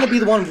don't want to be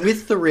the one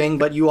with the ring,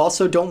 but you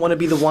also don't want to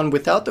be the one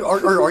without the...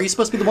 Or are you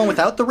supposed to be the one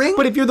without the ring?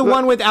 But if you're the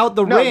one without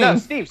the ring... No,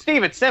 Steve,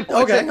 it's simple.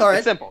 Okay, all right.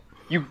 It's simple.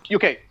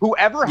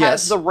 Whoever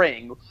has the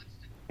ring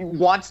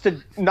wants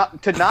to not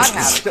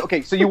have. So,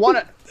 okay, so you want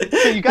to.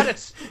 So you got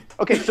to.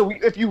 Okay, so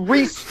if you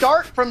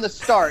restart from the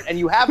start and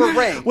you have a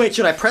ring. Wait,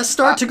 should I press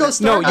start to go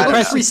start? No, you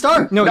press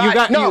restart. No, you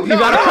got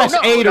to press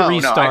A to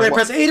restart. I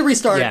press A to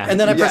restart, and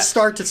then I press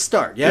start to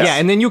start. Yes. Yeah,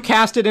 and then you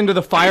cast it into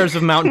the fires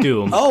of Mount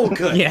Doom. Oh,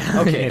 good.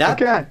 Yeah. Okay.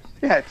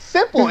 Yeah, it's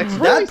simple. It's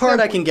really that part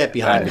simple. I can get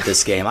behind with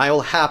this game. I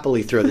will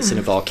happily throw this in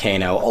a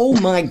volcano. Oh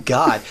my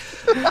god!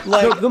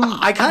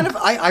 Like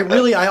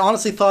I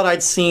honestly thought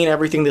I'd seen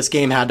everything this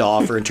game had to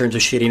offer in terms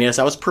of shittiness.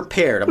 I was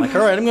prepared. I'm like,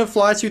 all right, I'm gonna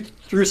fly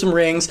through some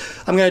rings.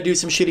 I'm gonna do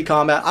some shitty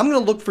combat. I'm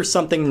gonna look for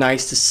something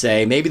nice to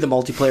say. Maybe the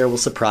multiplayer will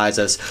surprise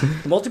us.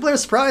 The multiplayer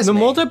surprised me. The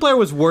multiplayer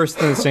was worse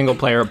than the single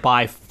player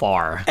by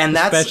far, and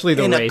that's especially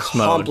the an race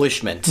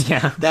accomplishment. mode.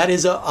 Yeah, that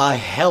is a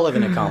hell of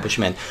an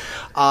accomplishment.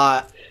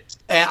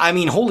 I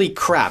mean, holy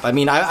crap. I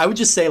mean, I would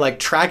just say, like,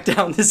 track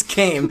down this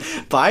game,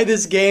 buy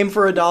this game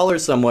for $1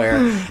 somewhere,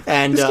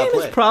 and this game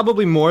play. is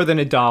probably more than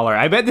 $1.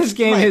 I bet this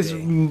game is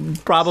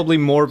probably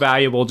more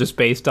valuable just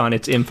based on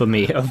its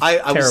infamy of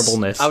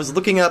terribleness. I was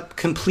looking up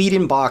complete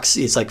in box.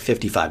 It's like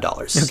 $55.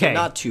 Okay, so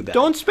not too bad.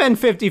 Don't spend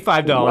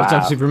 $55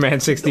 on Superman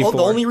 64. The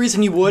only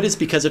reason you would is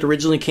because it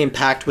originally came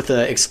packed with an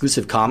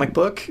exclusive comic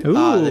book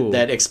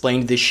that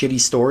explained this shitty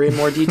story in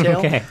more detail.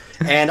 Okay.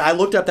 And I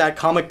looked up that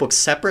comic book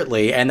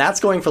separately, and that's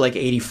going for like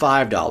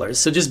 $85.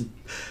 So just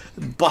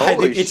buy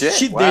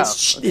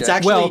it's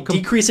actually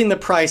decreasing the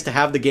price to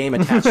have the game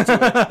attached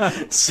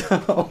to it.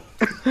 So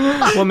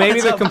well,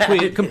 maybe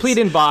the complete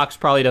in box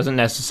probably doesn't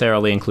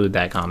necessarily include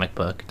that comic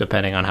book,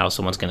 depending on how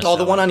someone's going to sell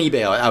the one on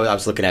eBay I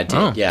was looking at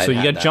did. Yeah, so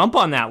you got to jump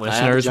on that,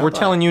 listeners. We're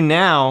telling you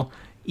now.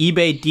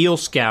 eBay deal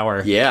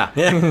scour. Yeah.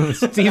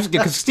 Steve's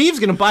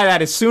going to buy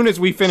that as soon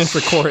as we finish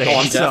recording. Oh,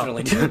 I'm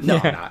definitely doing. No,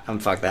 I'm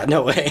not. Fuck that.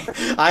 No way.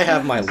 I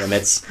have my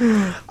limits.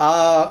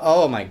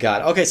 Oh my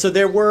god. Okay, so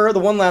the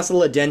one last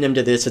little addendum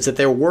to this is that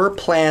there were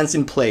plans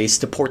in place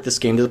to port this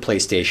game to the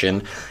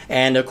PlayStation,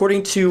 and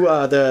according to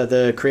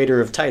the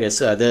creator of Titus,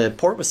 the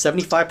port was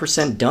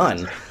 75%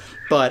 done.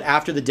 But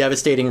after the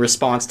devastating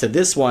response to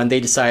this one, they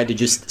decided to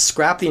just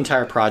scrap the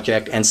entire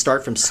project and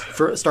start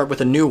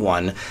with a new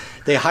one.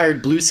 They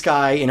hired Blue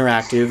Sky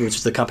Interactive, which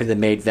is the company that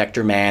made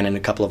Vector Man and a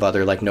couple of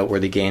other like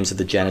noteworthy games of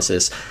the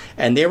Genesis,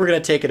 and they were going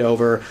to take it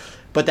over.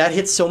 But that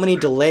hit so many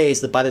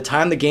delays that by the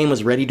time the game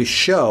was ready to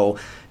show,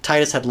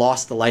 Titus had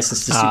lost the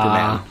license to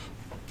Superman.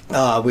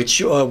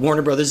 Which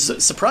Warner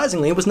Brothers,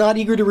 surprisingly, was not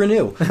eager to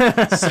renew.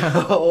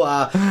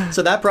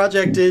 So that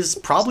project is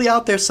probably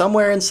out there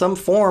somewhere in some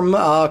form,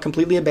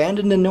 completely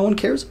abandoned, and no one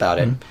cares about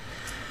it.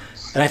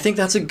 And I think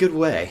that's a good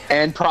way.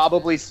 And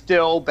probably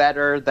still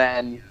better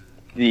than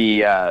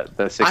the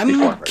 64 I'm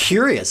version.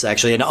 Curious,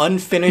 actually. An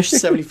unfinished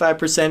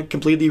 75%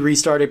 completely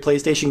restarted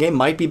PlayStation game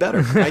might be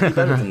better. Might be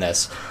better than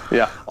this.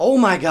 Yeah. Oh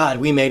my god,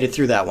 we made it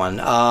through that one.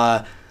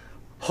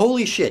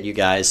 Holy shit, you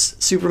guys.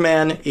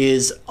 Superman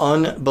is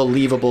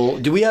unbelievable.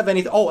 Do we have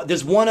any... Oh,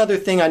 there's one other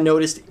thing I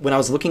noticed when I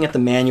was looking at the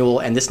manual,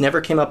 and this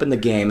never came up in the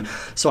game.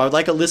 So I would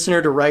like a listener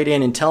to write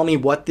in and tell me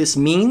what this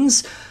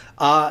means.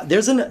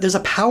 There's a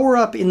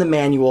power-up in the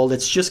manual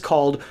that's just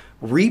called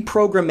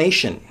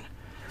reprogrammation.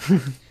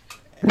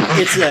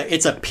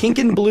 It's a pink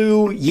and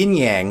blue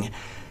yin-yang.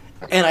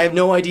 And I have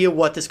no idea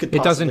what this could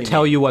possibly mean. It doesn't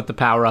tell you what the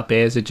power-up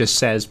is. It just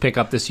says pick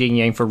up this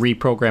yin-yang for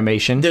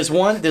reprogrammation.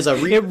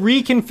 It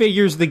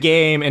reconfigures the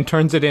game and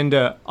turns it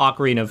into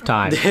Ocarina of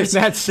Time.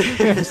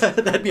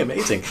 That'd be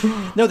amazing.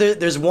 No,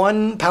 there's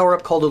one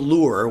power-up called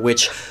Allure,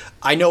 which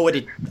I know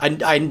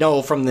I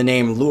know from the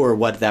name Lure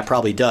what that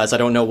probably does. I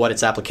don't know what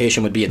its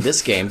application would be in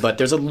this game, but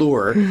there's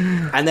Allure.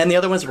 And then the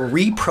other one's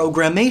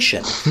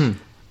reprogrammation.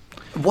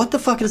 What the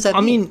fuck does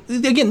that mean? I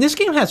mean, again, this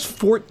game has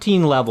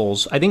 14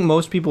 levels. I think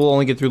most people will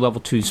only get through level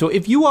 2. So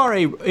if you are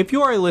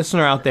a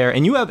listener out there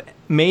and you have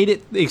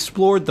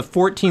explored the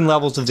 14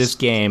 levels of this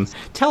game,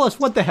 tell us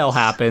what the hell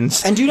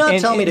happens. And do not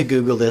tell me to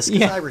Google this,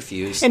 because I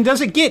refuse. And does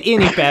it get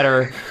any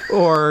better,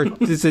 or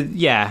is it?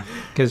 Yeah,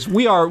 because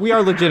we are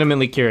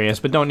legitimately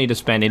curious, but don't need to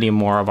spend any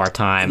more of our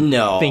time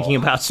thinking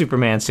about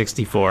Superman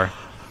 64.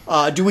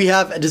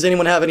 Does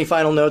anyone have any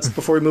final notes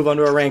before we move on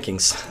to our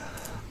rankings?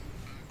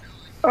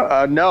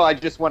 No, I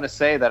just want to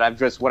say that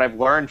what I've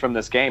learned from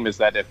this game is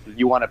that if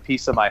you want a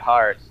piece of my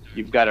heart,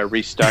 you've got to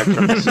restart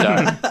from the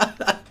start.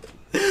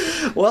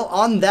 Well,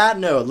 on that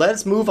note,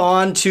 let's move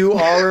on to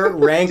our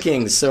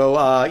rankings.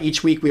 So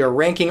each week we are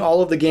ranking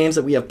all of the games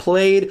that we have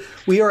played.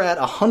 We are at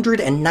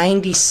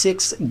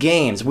 196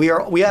 games. We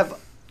have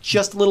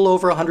just a little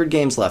over 100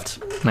 games left.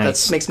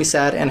 Nice. That makes me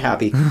sad and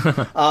happy.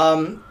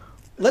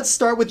 Let's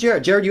start with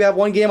Jared. Jared, you have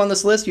one game on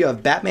this list. You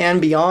have Batman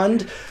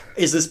Beyond.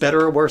 Is this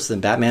better or worse than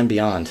Batman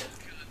Beyond?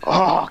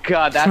 Oh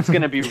God, that's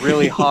going to be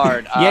really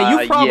hard.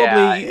 Yeah, you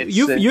probably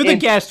you're the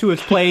guest who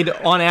has played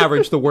on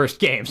average the worst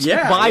games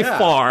by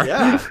far.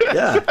 Yeah.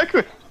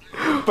 Exactly.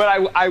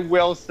 But I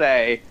will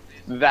say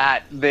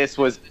that this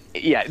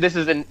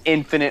is an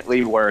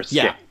infinitely worse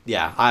game.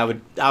 Yeah, I would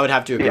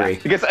have to agree. Yeah,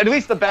 because at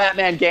least the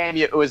Batman game,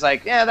 it was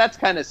like, that's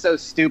kind of so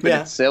stupid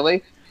and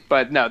silly.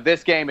 But no,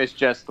 this game is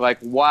just like,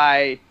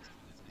 why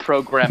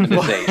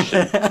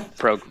programmation?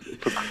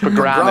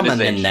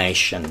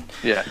 Programmation.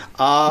 Yeah.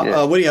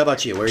 Woody, how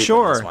about you? Where are you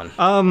Sure. putting this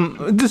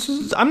one? This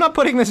is. I'm not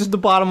putting this at the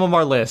bottom of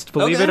our list.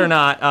 Believe Okay. it or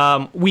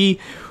not. We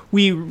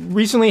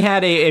recently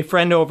had a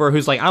friend over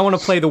who's like, I want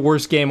to play the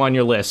worst game on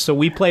your list. So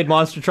we played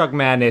Monster Truck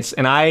Madness,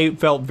 and I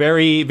felt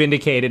very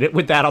vindicated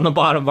with that on the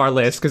bottom of our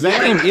list because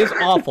that game is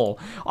awful,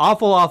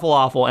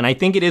 awful, and I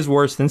think it is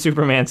worse than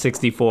Superman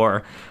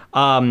 64.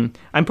 I'm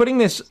putting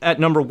this at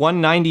number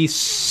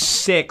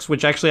 196,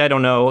 which actually I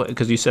don't know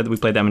because you said that we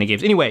played that many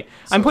games. Anyway,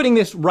 I'm putting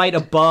this right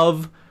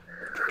above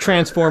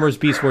Transformers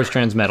Beast Wars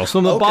Transmetal. So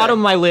the bottom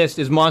of my list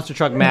is Monster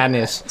Truck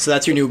Madness. So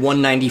that's your new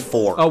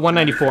 194. Oh,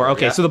 194.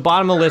 Okay, Yeah. so the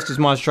bottom of the list is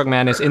Monster Truck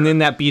Madness, and then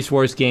that Beast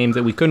Wars game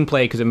that we couldn't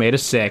play because it made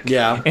us sick.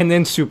 Yeah. And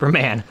then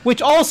Superman, which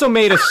also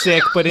made us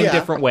sick, but in Yeah.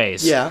 different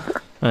ways. Yeah.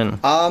 And-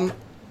 I'm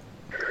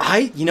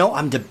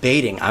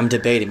debating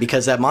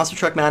because that Monster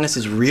Truck Madness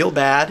is real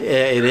bad.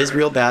 It is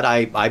real bad.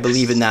 I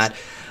believe in that.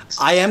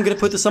 I am going to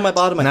put this on my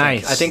bottom. I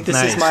think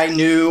this is my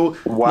new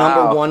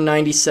number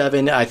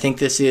 197. I think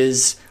this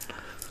is.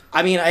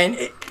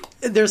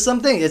 There's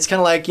something. It's kind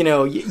of like,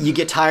 you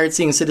get tired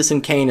seeing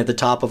Citizen Kane at the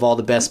top of all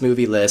the best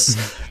movie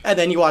lists, and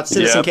then you watch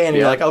Citizen Kane and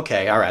you're like,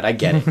 okay, all right, I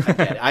get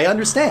it. I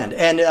understand.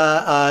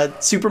 And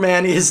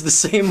Superman is the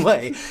same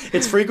way.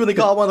 It's frequently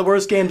called one of the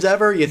worst games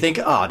ever. You think,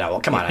 oh, no, well,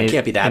 come on, it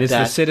can't be that bad. It is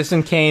the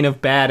Citizen Kane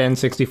of bad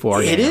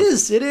N64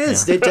 games. It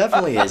is. It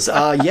definitely is.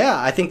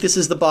 I think this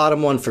is the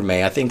bottom one for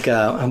me. I think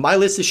my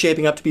list is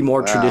shaping up to be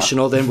more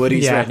traditional than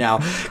Woody's right now.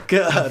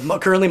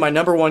 Currently, my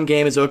number one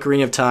game is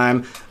Ocarina of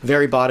Time.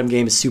 Very bottom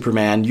game is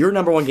Superman. Your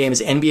number one game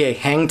is NBA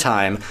Hang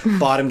Time.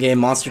 Bottom game,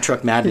 Monster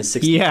Truck Madness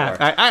 64.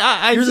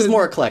 Yeah, yours is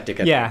more eclectic.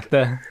 I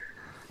think.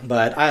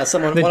 But one of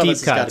us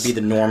has got to be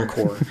the norm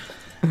core.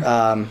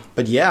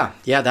 But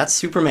that's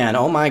Superman.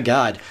 Oh my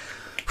God.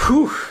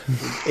 Whew,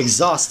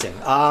 exhausting.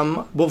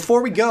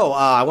 Before we go,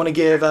 I want to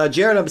give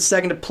Jared a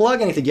second to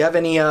plug anything. Do you have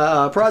any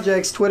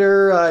projects,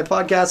 Twitter,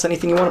 podcasts,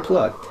 anything you want to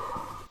plug?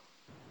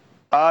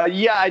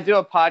 I do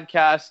a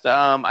podcast.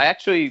 I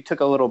actually took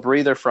a little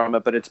breather from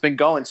it, but it's been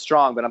going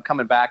strong, but I'm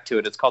coming back to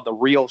it. It's called The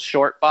Real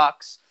Short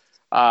Box.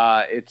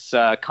 It's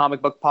a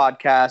comic book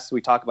podcast.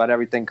 We talk about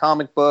everything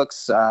comic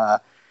books,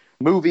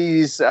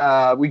 movies.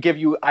 We give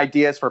you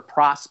ideas for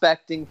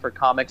prospecting for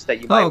comics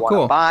that you might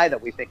want to buy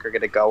that we think are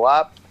going to go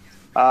up.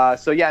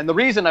 And the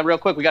reason, real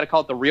quick, we got to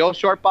call it The Real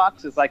Short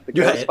Box is like the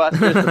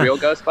Ghostbusters, the real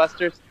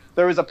Ghostbusters.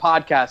 There was a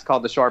podcast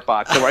called The Short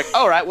Box. So we're like,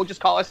 all right, we'll just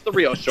call us The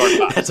Real Short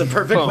Box. That's a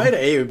perfect way to.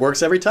 Hey, it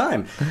works every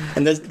time.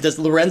 And does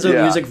Lorenzo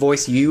Music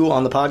voice you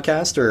on the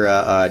podcast, or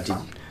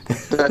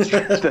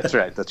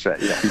That's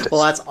right. Yeah.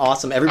 Well, that's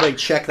awesome. Everybody,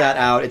 check that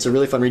out. It's a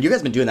really fun read. You guys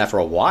have been doing that for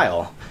a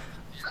while.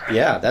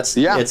 Yeah, there's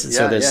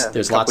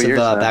lots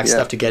of back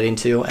stuff to get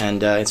into,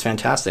 and it's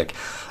fantastic.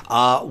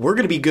 We're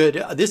going to be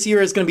good. This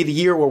year is going to be the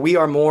year where we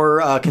are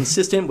more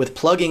consistent with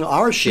plugging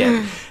our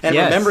shit and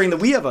remembering that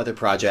we have other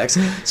projects.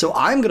 So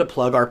I'm going to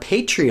plug our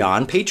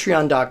Patreon,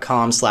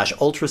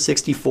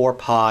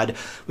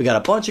 patreon.com/ultra64pod. We got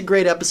a bunch of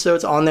great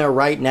episodes on there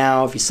right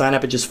now. If you sign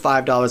up at just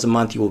 $5 a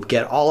month, you will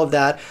get all of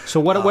that. So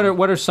what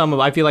are some of,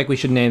 I feel like we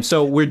should name.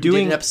 So we're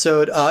doing an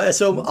episode.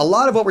 So a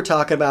lot of what we're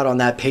talking about on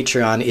that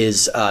Patreon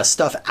is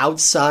stuff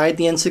outside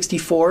the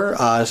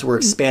N64. So we're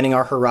expanding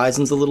our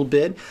horizons a little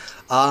bit.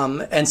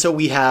 And so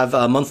we have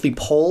monthly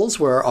polls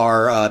where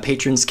our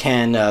patrons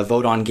can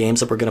vote on games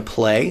that we're going to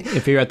play.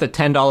 If you're at the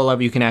 $10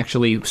 level, you can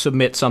actually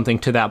submit something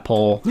to that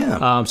poll.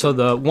 Yeah. So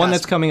the one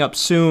that's coming up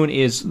soon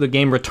is the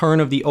game Return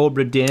of the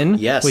Obra Dinn,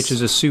 which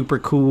is a super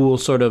cool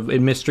sort of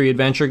mystery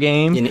adventure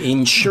game. An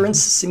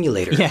insurance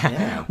simulator.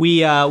 Yeah.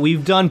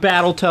 We've done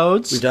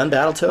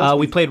Battletoads.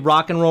 We played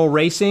Rock and Roll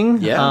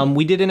Racing. Yeah.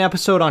 We did an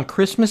episode on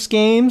Christmas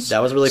games.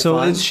 That was really fun.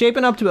 So it's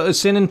shaping up to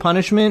Sin and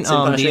Punishment.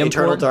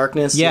 Eternal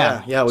Darkness.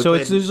 Yeah.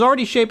 So there's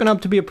already shaping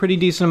up to be a pretty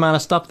decent amount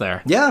of stuff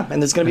there. Yeah,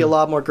 and there's going to be a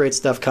lot more great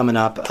stuff coming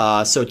up.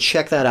 So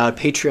check that out,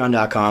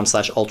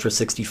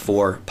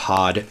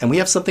 patreon.com/ultra64pod. And we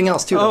have something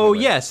else, too. Oh,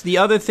 yes. The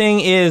other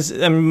thing is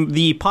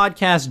the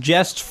podcast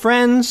Jest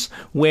Friends,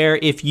 where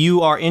if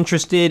you are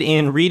interested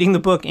in reading the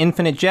book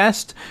Infinite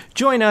Jest,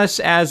 join us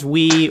as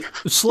we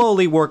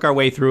slowly work our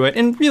way through it.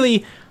 And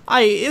really,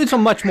 it's a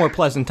much more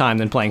pleasant time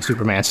than playing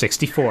Superman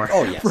 64.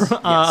 Oh, yes.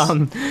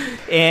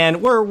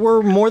 And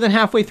we're more than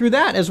halfway through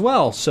that as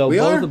well. So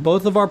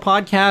both of our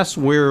podcasts,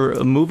 we're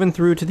moving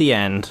through to the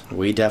end.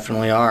 We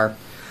definitely are.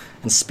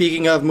 And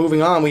speaking of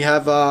moving on, we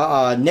have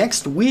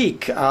next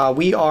week,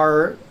 we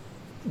are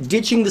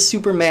ditching the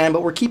Superman,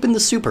 but we're keeping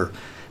the Super.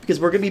 Because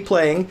we're going to be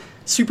playing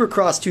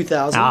Supercross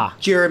 2000,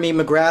 Jeremy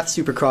McGrath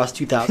Supercross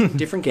 2000,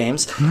 different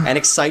games, and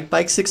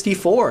Excitebike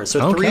 64.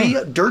 So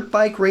 3 dirt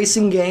bike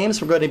racing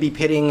games. We're going to be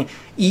pitting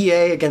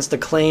EA against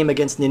Acclaim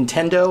against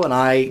Nintendo, and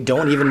I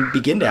don't even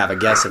begin to have a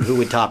guess of who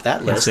would top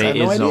that list. I have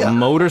no idea. A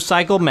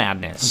motorcycle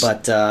madness.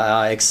 But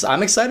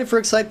I'm excited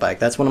for Excitebike.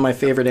 That's one of my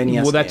favorite NES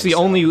games. That's the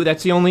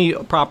only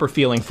proper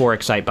feeling for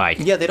Excitebike.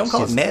 Yeah, they don't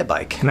call it Mad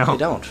Bike.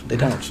 No, they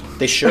don't.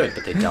 They should,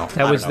 but they don't.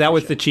 That was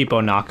the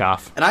cheapo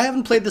knockoff. And I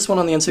haven't played this one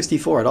on the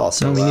N64 at all.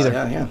 So me neither.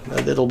 Yeah,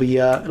 it'll be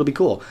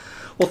cool.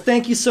 Well,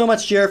 thank you so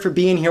much, Jared, for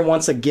being here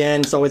once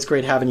again. It's always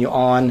great having you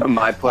on.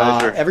 My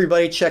pleasure.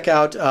 Everybody check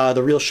out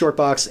The Real Short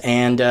Box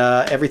and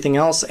everything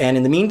else. And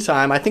in the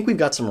meantime, I think we've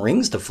got some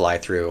rings to fly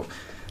through.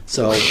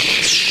 So,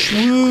 swoosh.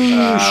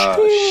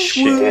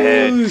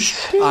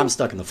 I'm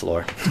stuck in the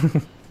floor.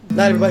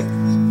 Night, everybody.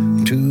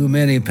 Too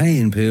many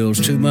pain pills,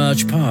 too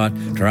much pot,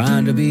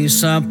 trying to be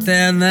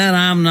something that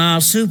I'm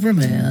not.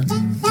 Superman.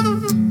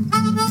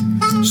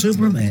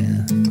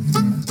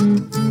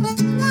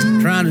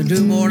 Trying to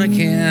do more than I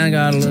can,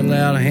 got a little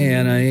out of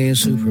hand, I ain't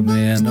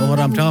Superman. Know what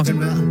I'm talking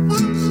about?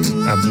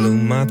 I blew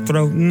my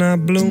throat and I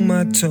blew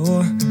my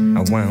toe.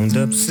 I wound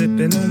up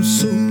sipping on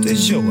soup de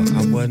jour.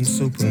 I wasn't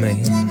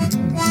Superman.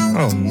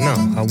 Oh no,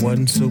 I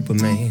wasn't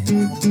Superman.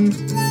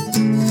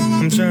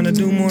 I'm trying to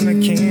do more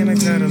than I can, I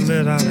got a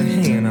little out of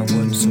hand. I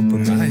wasn't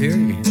Superman. I hear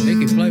you.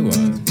 Make it play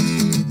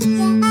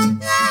well.